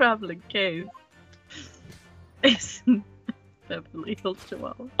inside your traveling case is Beverly Hills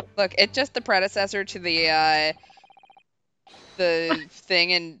Chihuahua. Look, it's just the predecessor to the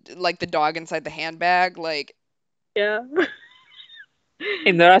thing and like the dog inside the handbag. Like, Yeah.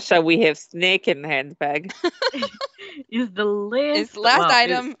 In Russia, we have snake in the handbag. Is the last, it's last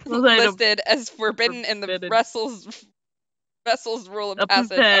item listed as forbidden in the vessel's rule of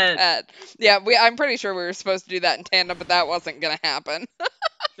passage of pet. Yeah, I'm pretty sure we were supposed to do that in tandem, but that wasn't gonna happen.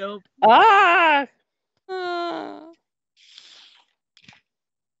 Nope. Ah!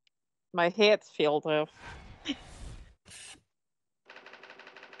 My hat's filled off.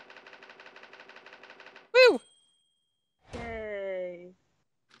 Woo! Yay.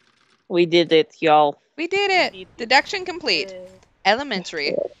 We did it, y'all. We did it! Deduction complete. Yay.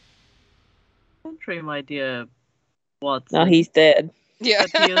 Elementary. Country, my dear Watson. No, he's dead. Yeah.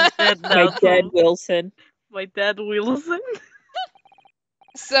 But he is dead My now, dad too. Wilson. My dad Wilson.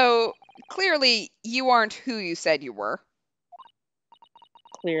 So, clearly, you aren't who you said you were.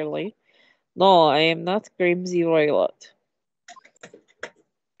 Clearly. No, I am not Grimsby Roylott.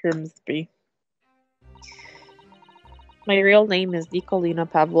 Grimsby. My real name is Nikolina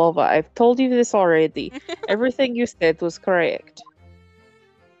Pavlova. I've told you this already. Everything you said was correct.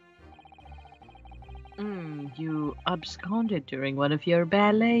 You absconded during one of your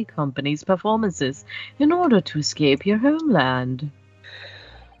ballet company's performances in order to escape your homeland.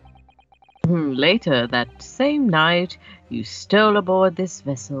 Later that same night, you stole aboard this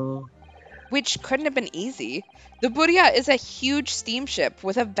vessel. Which couldn't have been easy. The Buria is a huge steamship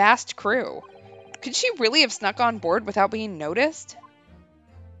with a vast crew. Could she really have snuck on board without being noticed?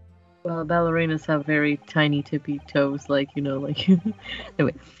 Well, ballerinas have very tiny tippy toes, anyway.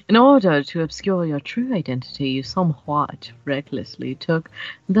 In order to obscure your true identity, you somewhat recklessly took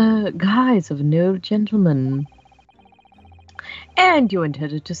the guise of an old gentleman. And you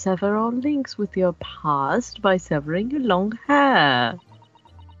intended to sever all links with your past by severing your long hair.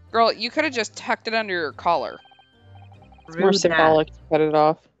 Girl, you could have just tucked it under your collar. It's more symbolic to cut it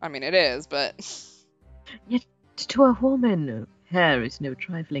off. I mean, it is, but... Yet to a woman, hair is no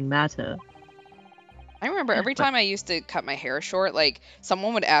trifling matter. I remember every time I used to cut my hair short, like,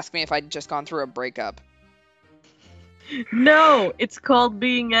 someone would ask me if I'd just gone through a breakup. No, it's called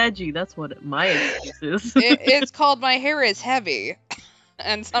being edgy. That's what my excuse is. It's called my hair is heavy.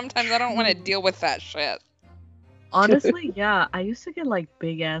 And sometimes I don't want to deal with that shit. Honestly, yeah, I used to get like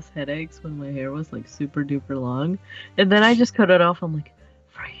big ass headaches when my hair was like super duper long. And then I just cut it off. I'm like,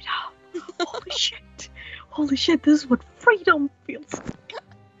 freedom. Holy shit, this is what freedom feels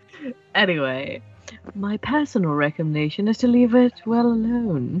like. Anyway, my personal recommendation is to leave it well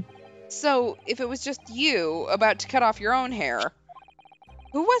alone. So, if it was just you about to cut off your own hair,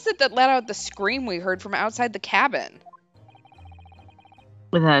 who was it that let out the scream we heard from outside the cabin?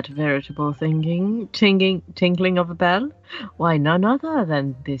 That veritable tinkling of a bell? Why, none other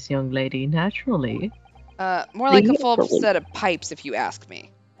than this young lady, naturally. More like a full set of pipes, if you ask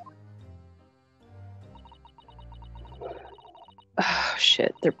me. Oh,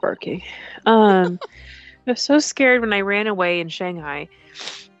 shit, they're barking. I was so scared when I ran away in Shanghai.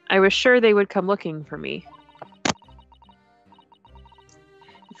 I was sure they would come looking for me.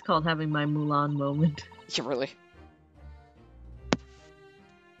 It's called having my Mulan moment. Yeah, really.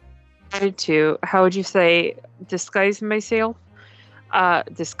 I did too. How would you say disguise myself?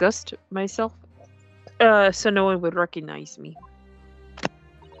 Disgust myself? So no one would recognize me.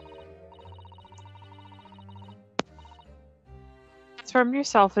 Transform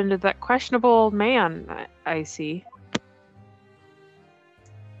yourself into that questionable man, I see.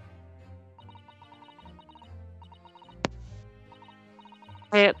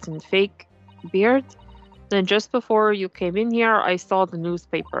 Hats and fake beard. Then just before you came in here, I saw the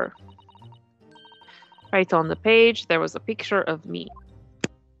newspaper. Right on the page, there was a picture of me.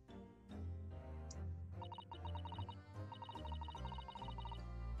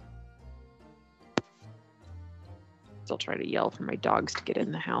 Still try to yell for my dogs to get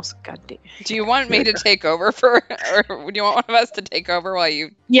in the house. God damn. Do you want me to take over or do you want one of us to take over while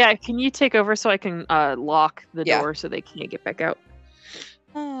you... Yeah, can you take over so I can lock the door so they can't get back out?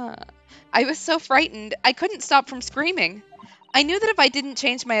 I was so frightened, I couldn't stop from screaming. I knew that if I didn't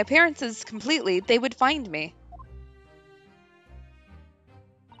change my appearances completely, they would find me.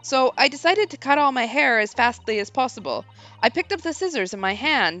 So I decided to cut all my hair as fastly as possible. I picked up the scissors in my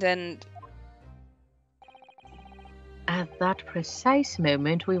hand and... At that precise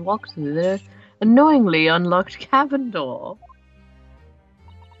moment, we walked through the annoyingly unlocked cabin door.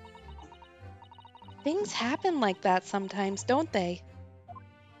 Things happen like that sometimes, don't they?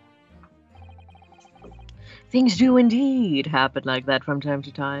 Things do indeed happen like that from time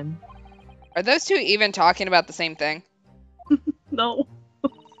to time. Are those two even talking about the same thing? No.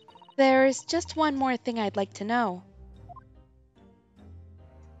 There's just one more thing I'd like to know.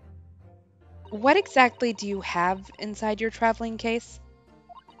 What exactly do you have inside your traveling case?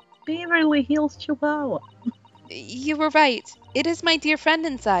 Beverly Hills Chihuahua. You were right. It is my dear friend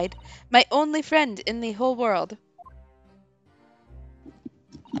inside. My only friend in the whole world.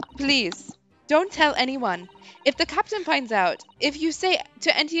 Please, don't tell anyone. If the captain finds out, if you say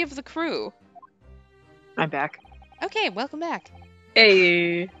to any of the crew... I'm back. Okay, welcome back.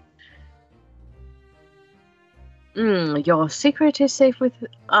 Hey. Your secret is safe with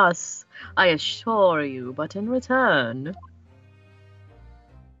us, I assure you, but in return...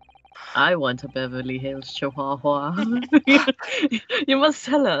 I want a Beverly Hills Chihuahua. You must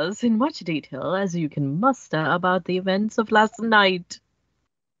tell us in much detail as you can muster about the events of last night.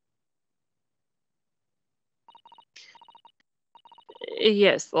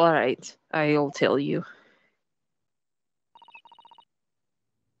 Yes, all right. I'll tell you.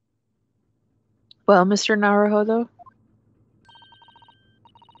 Well, Mr. Naruhodo?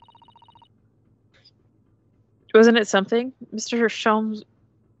 Wasn't it something? Mr. Sholmes'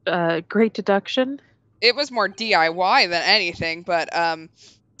 great deduction? It was more DIY than anything, but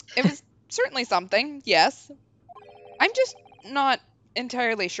it was certainly something, yes. I'm just not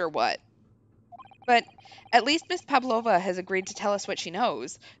entirely sure what. But at least Miss Pavlova has agreed to tell us what she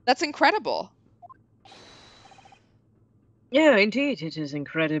knows. That's incredible. Yeah, indeed, it is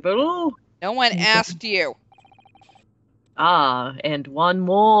incredible. No one asked you. Ah, and one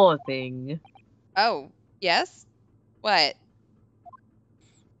more thing. Oh, yes? What?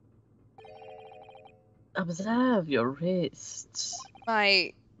 Observe your wrists.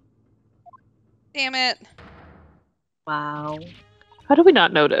 My... Damn it. Wow. How do we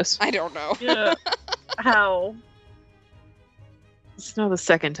not notice? I don't know. Yeah. How? It's not the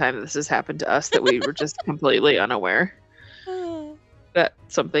second time this has happened to us that we were just completely unaware that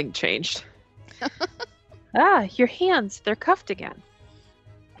something changed. Ah, your hands. They're cuffed again.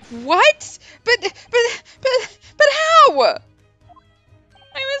 What? But how?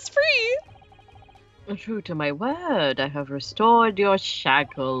 I was free. True to my word, I have restored your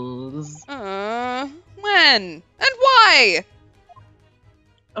shackles. When? And why?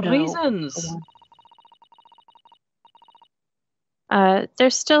 No. Reasons.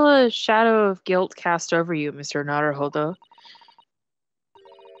 There's still a shadow of guilt cast over you, Mr. Naruhodo.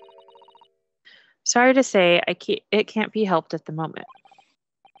 Sorry to say, it can't be helped at the moment.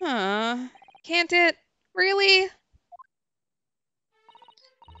 Can't it? Really?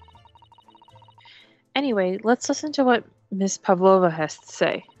 Anyway, let's listen to what Miss Pavlova has to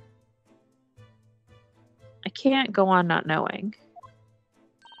say. I can't go on not knowing.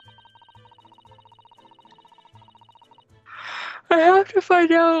 I have to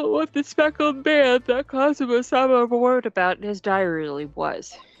find out what the speckled man that Kazuma-sama wrote about in his diary really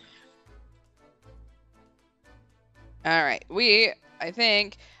was. Alright, I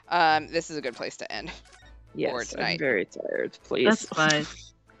think, this is a good place to end. Yes, tonight. I'm very tired, please. That's fine.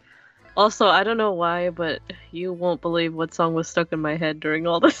 Also, I don't know why, but you won't believe what song was stuck in my head during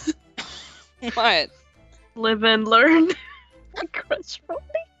all this. What? Live and learn. My crush wrote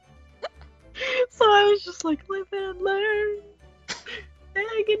me. So I was just like, live and learn.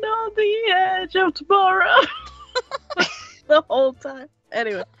 Hanging on the edge of tomorrow. The whole time.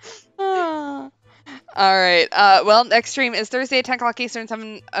 Anyway. Alright, well, next stream is Thursday, 10 o'clock Eastern,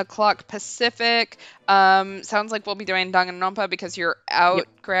 7 o'clock Pacific. Sounds like we'll be doing Danganronpa because you're out,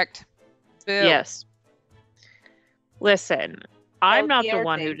 correct? Boo. Yes. Listen, I'm not the dear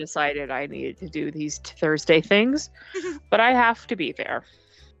one who thing. decided I needed to do these Thursday things, but I have to be there.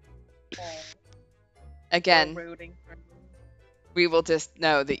 Again, Rooting for me. we will just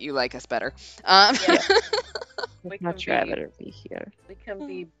know that you like us better. We can Much be- rather be here. We can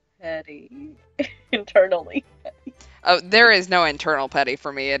be petty internally. Oh, there is no internal petty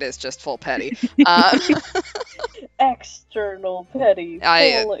for me. It is just full petty. External petty.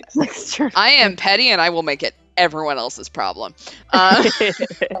 I- full external. I am petty, and I will make it everyone else's problem.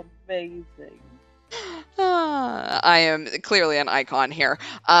 Amazing. I am clearly an icon here.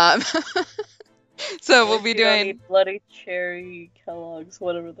 So we'll be You don't doing. need bloody cherry Kellogg's,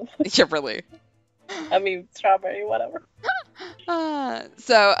 whatever the fuck. Yeah, really. I mean, strawberry, whatever.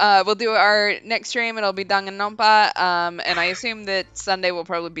 So we'll do our next stream. It'll be Danganronpa, and I assume that Sunday will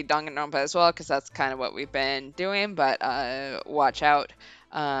probably be Danganronpa as well, because that's kind of what we've been doing. But watch out.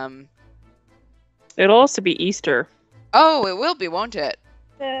 It'll also be Easter. Oh, it will be, won't it?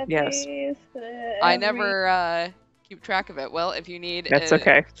 Yes. I never keep track of it. Well, if you need, That's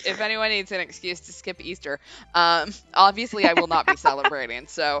okay. If anyone needs an excuse to skip Easter, obviously I will not be celebrating.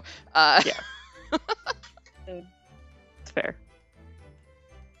 So Yeah. It's fair.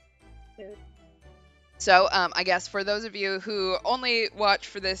 So, I guess for those of you who only watch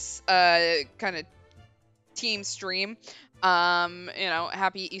for this kind of team stream,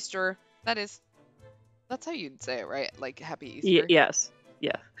 happy Easter. That's how you'd say it, right? Like, happy Easter. Yes.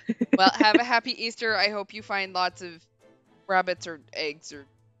 Yeah. Well, have a happy Easter. I hope you find lots of rabbits or eggs or...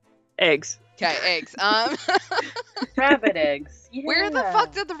 Eggs. Okay, eggs. Rabbit eggs. Yeah. Where the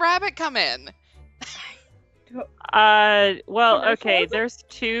fuck did the rabbit come in? Well, Can I okay, follow? there's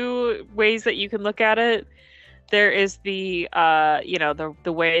two ways that you can look at it. There is the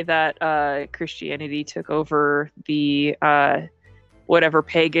the way that Christianity took over the whatever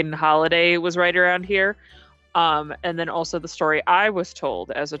pagan holiday was right around here. And then also the story I was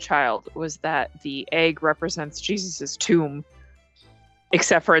told as a child was that the egg represents Jesus's tomb.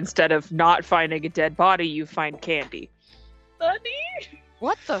 Except for instead of not finding a dead body, you find candy. Sunny?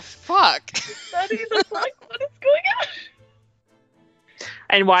 What the fuck? Sunny the fuck? What is going on?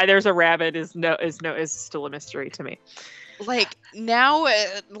 And why there's a rabbit is still a mystery to me. Like, now,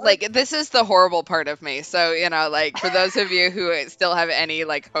 this is the horrible part of me. So, for those of you who still have any,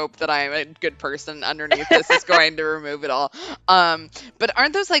 hope that I'm a good person underneath this is going to remove it all. But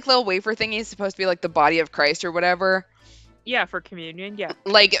aren't those, little wafer thingies supposed to be, the body of Christ or whatever? Yeah, for communion, yeah.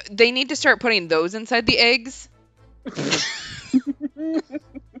 They need to start putting those inside the eggs.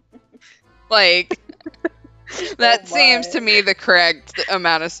 That seems to me the correct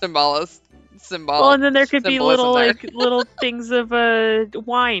amount of symbol. Well, and then there could be symbolism little there. little things of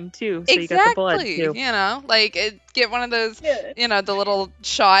wine too. So Exactly. you got the blood too. Get one of those, Yeah. the little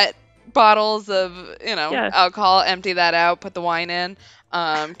shot bottles of, alcohol, empty that out, put the wine in.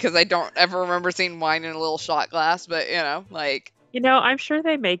 Because I don't ever remember seeing wine in a little shot glass, but I'm sure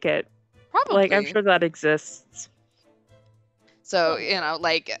they make it. probably. I'm sure that exists. So,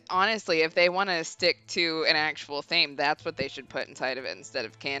 like, honestly, if they want to stick to an actual theme, that's what they should put inside of it instead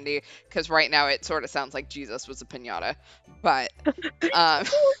of candy. Because right now it sort of sounds like Jesus was a piñata. But,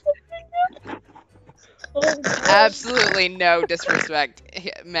 absolutely no disrespect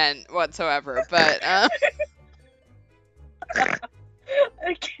meant whatsoever. But, I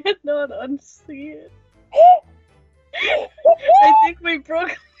cannot unsee it. I think we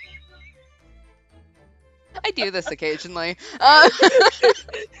broke. I do this occasionally.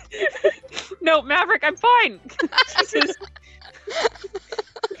 No, Maverick, I'm fine. Jesus.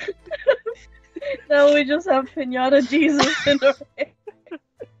 Now we just have Pinata Jesus in our head.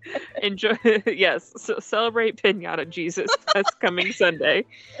 Enjoy. Yes, so celebrate Pinata Jesus. That's coming Sunday.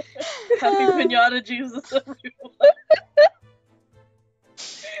 Happy Pinata Jesus, everyone.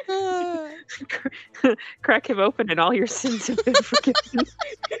 Crack him open and all your sins have been forgiven.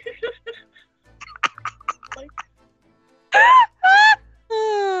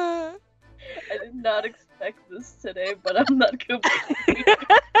 I did not expect this today, but I'm not complaining.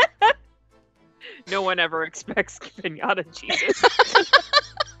 No one ever expects Pinata Jesus.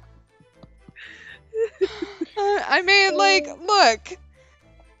 I mean, like, look,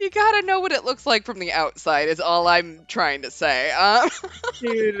 you gotta know what it looks like from the outside is all I'm trying to say.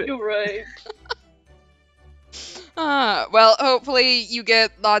 Dude. You're right. Well, hopefully you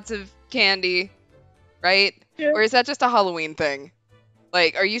get lots of candy, right? Yeah. Or is that just a Halloween thing?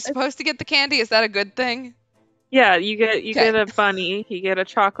 Like, are you supposed to get the candy? Is that a good thing? Yeah, you get a bunny. You get a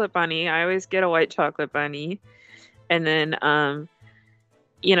chocolate bunny. I always get a white chocolate bunny. And then, like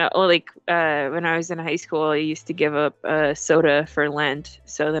when I was in high school, I used to give up soda for Lent.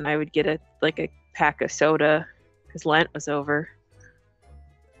 So then I would get a pack of soda because Lent was over.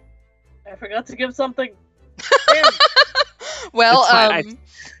 I forgot to give something. Well,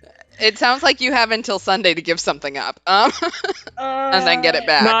 it sounds like you have until Sunday to give something up, and then get it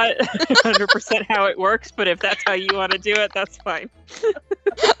back. Not 100% how it works, but if that's how you want to do it, that's fine.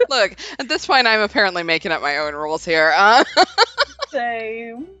 Look, at this point, I'm apparently making up my own rules here.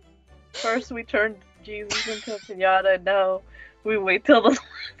 Same. First we turned Jesus into a piñata, and now we wait till the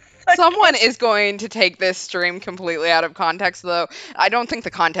Someone is going to take this stream completely out of context, though. I don't think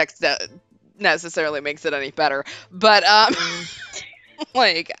the context necessarily makes it any better. But,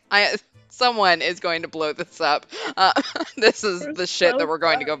 someone is going to blow this up. This is the shit that we're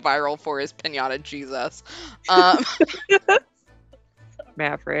going to go viral for is Pinata Jesus.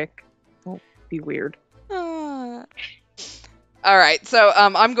 Maverick. Don't be weird. All right, so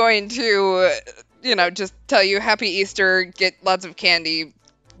I'm going to, just tell you Happy Easter, get lots of candy,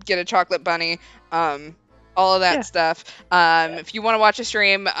 get a chocolate bunny, all of that stuff. If you want to watch a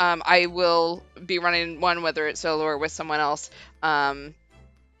stream, I will be running one, whether it's solo or with someone else,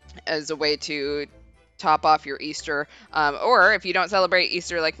 as a way to top off your Easter. Or if you don't celebrate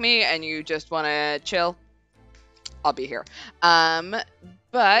Easter like me and you just want to chill, I'll be here. And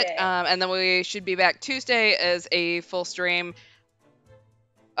then we should be back Tuesday as a full stream.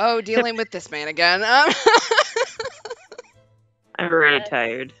 Oh, dealing with this man again. I'm already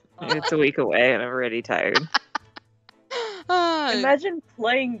tired. It's a week away and I'm already tired. Imagine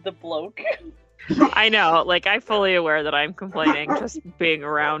playing the bloke. I know, I'm fully aware that I'm complaining just being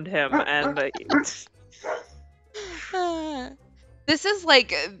around him, and this is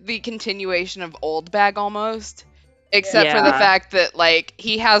like the continuation of Old Bag almost, except for the fact that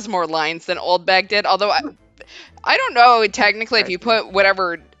he has more lines than Old Bag did. Although I don't know technically if you put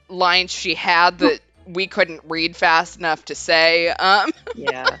whatever lines she had that we couldn't read fast enough to say.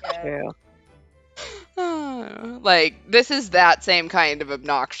 Yeah, true. This is that same kind of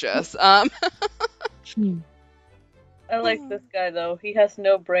obnoxious. I like this guy though. He has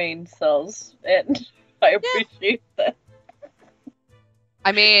no brain cells, and I appreciate that.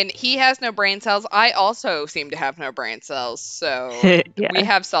 I mean, he has no brain cells. I also seem to have no brain cells, so we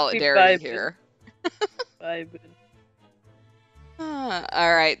have solidarity here.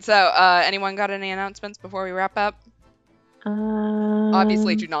 All right. So, anyone got any announcements before we wrap up?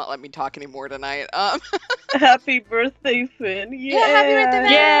 Obviously, do not let me talk anymore tonight. Happy birthday, Finn! Yeah, happy birthday,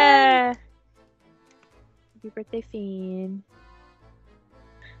 Finn! Yeah. Happy birthday, Finn.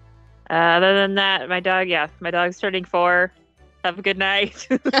 Other than that, my dog's turning 4. Have a good night.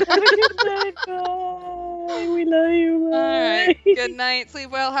 Have a good night, bye. We love you. Bye. All right. Good night. Sleep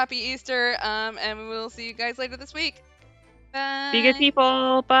well. Happy Easter. And we will see you guys later this week. Bye. Be good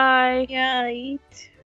people. Bye. Yeah.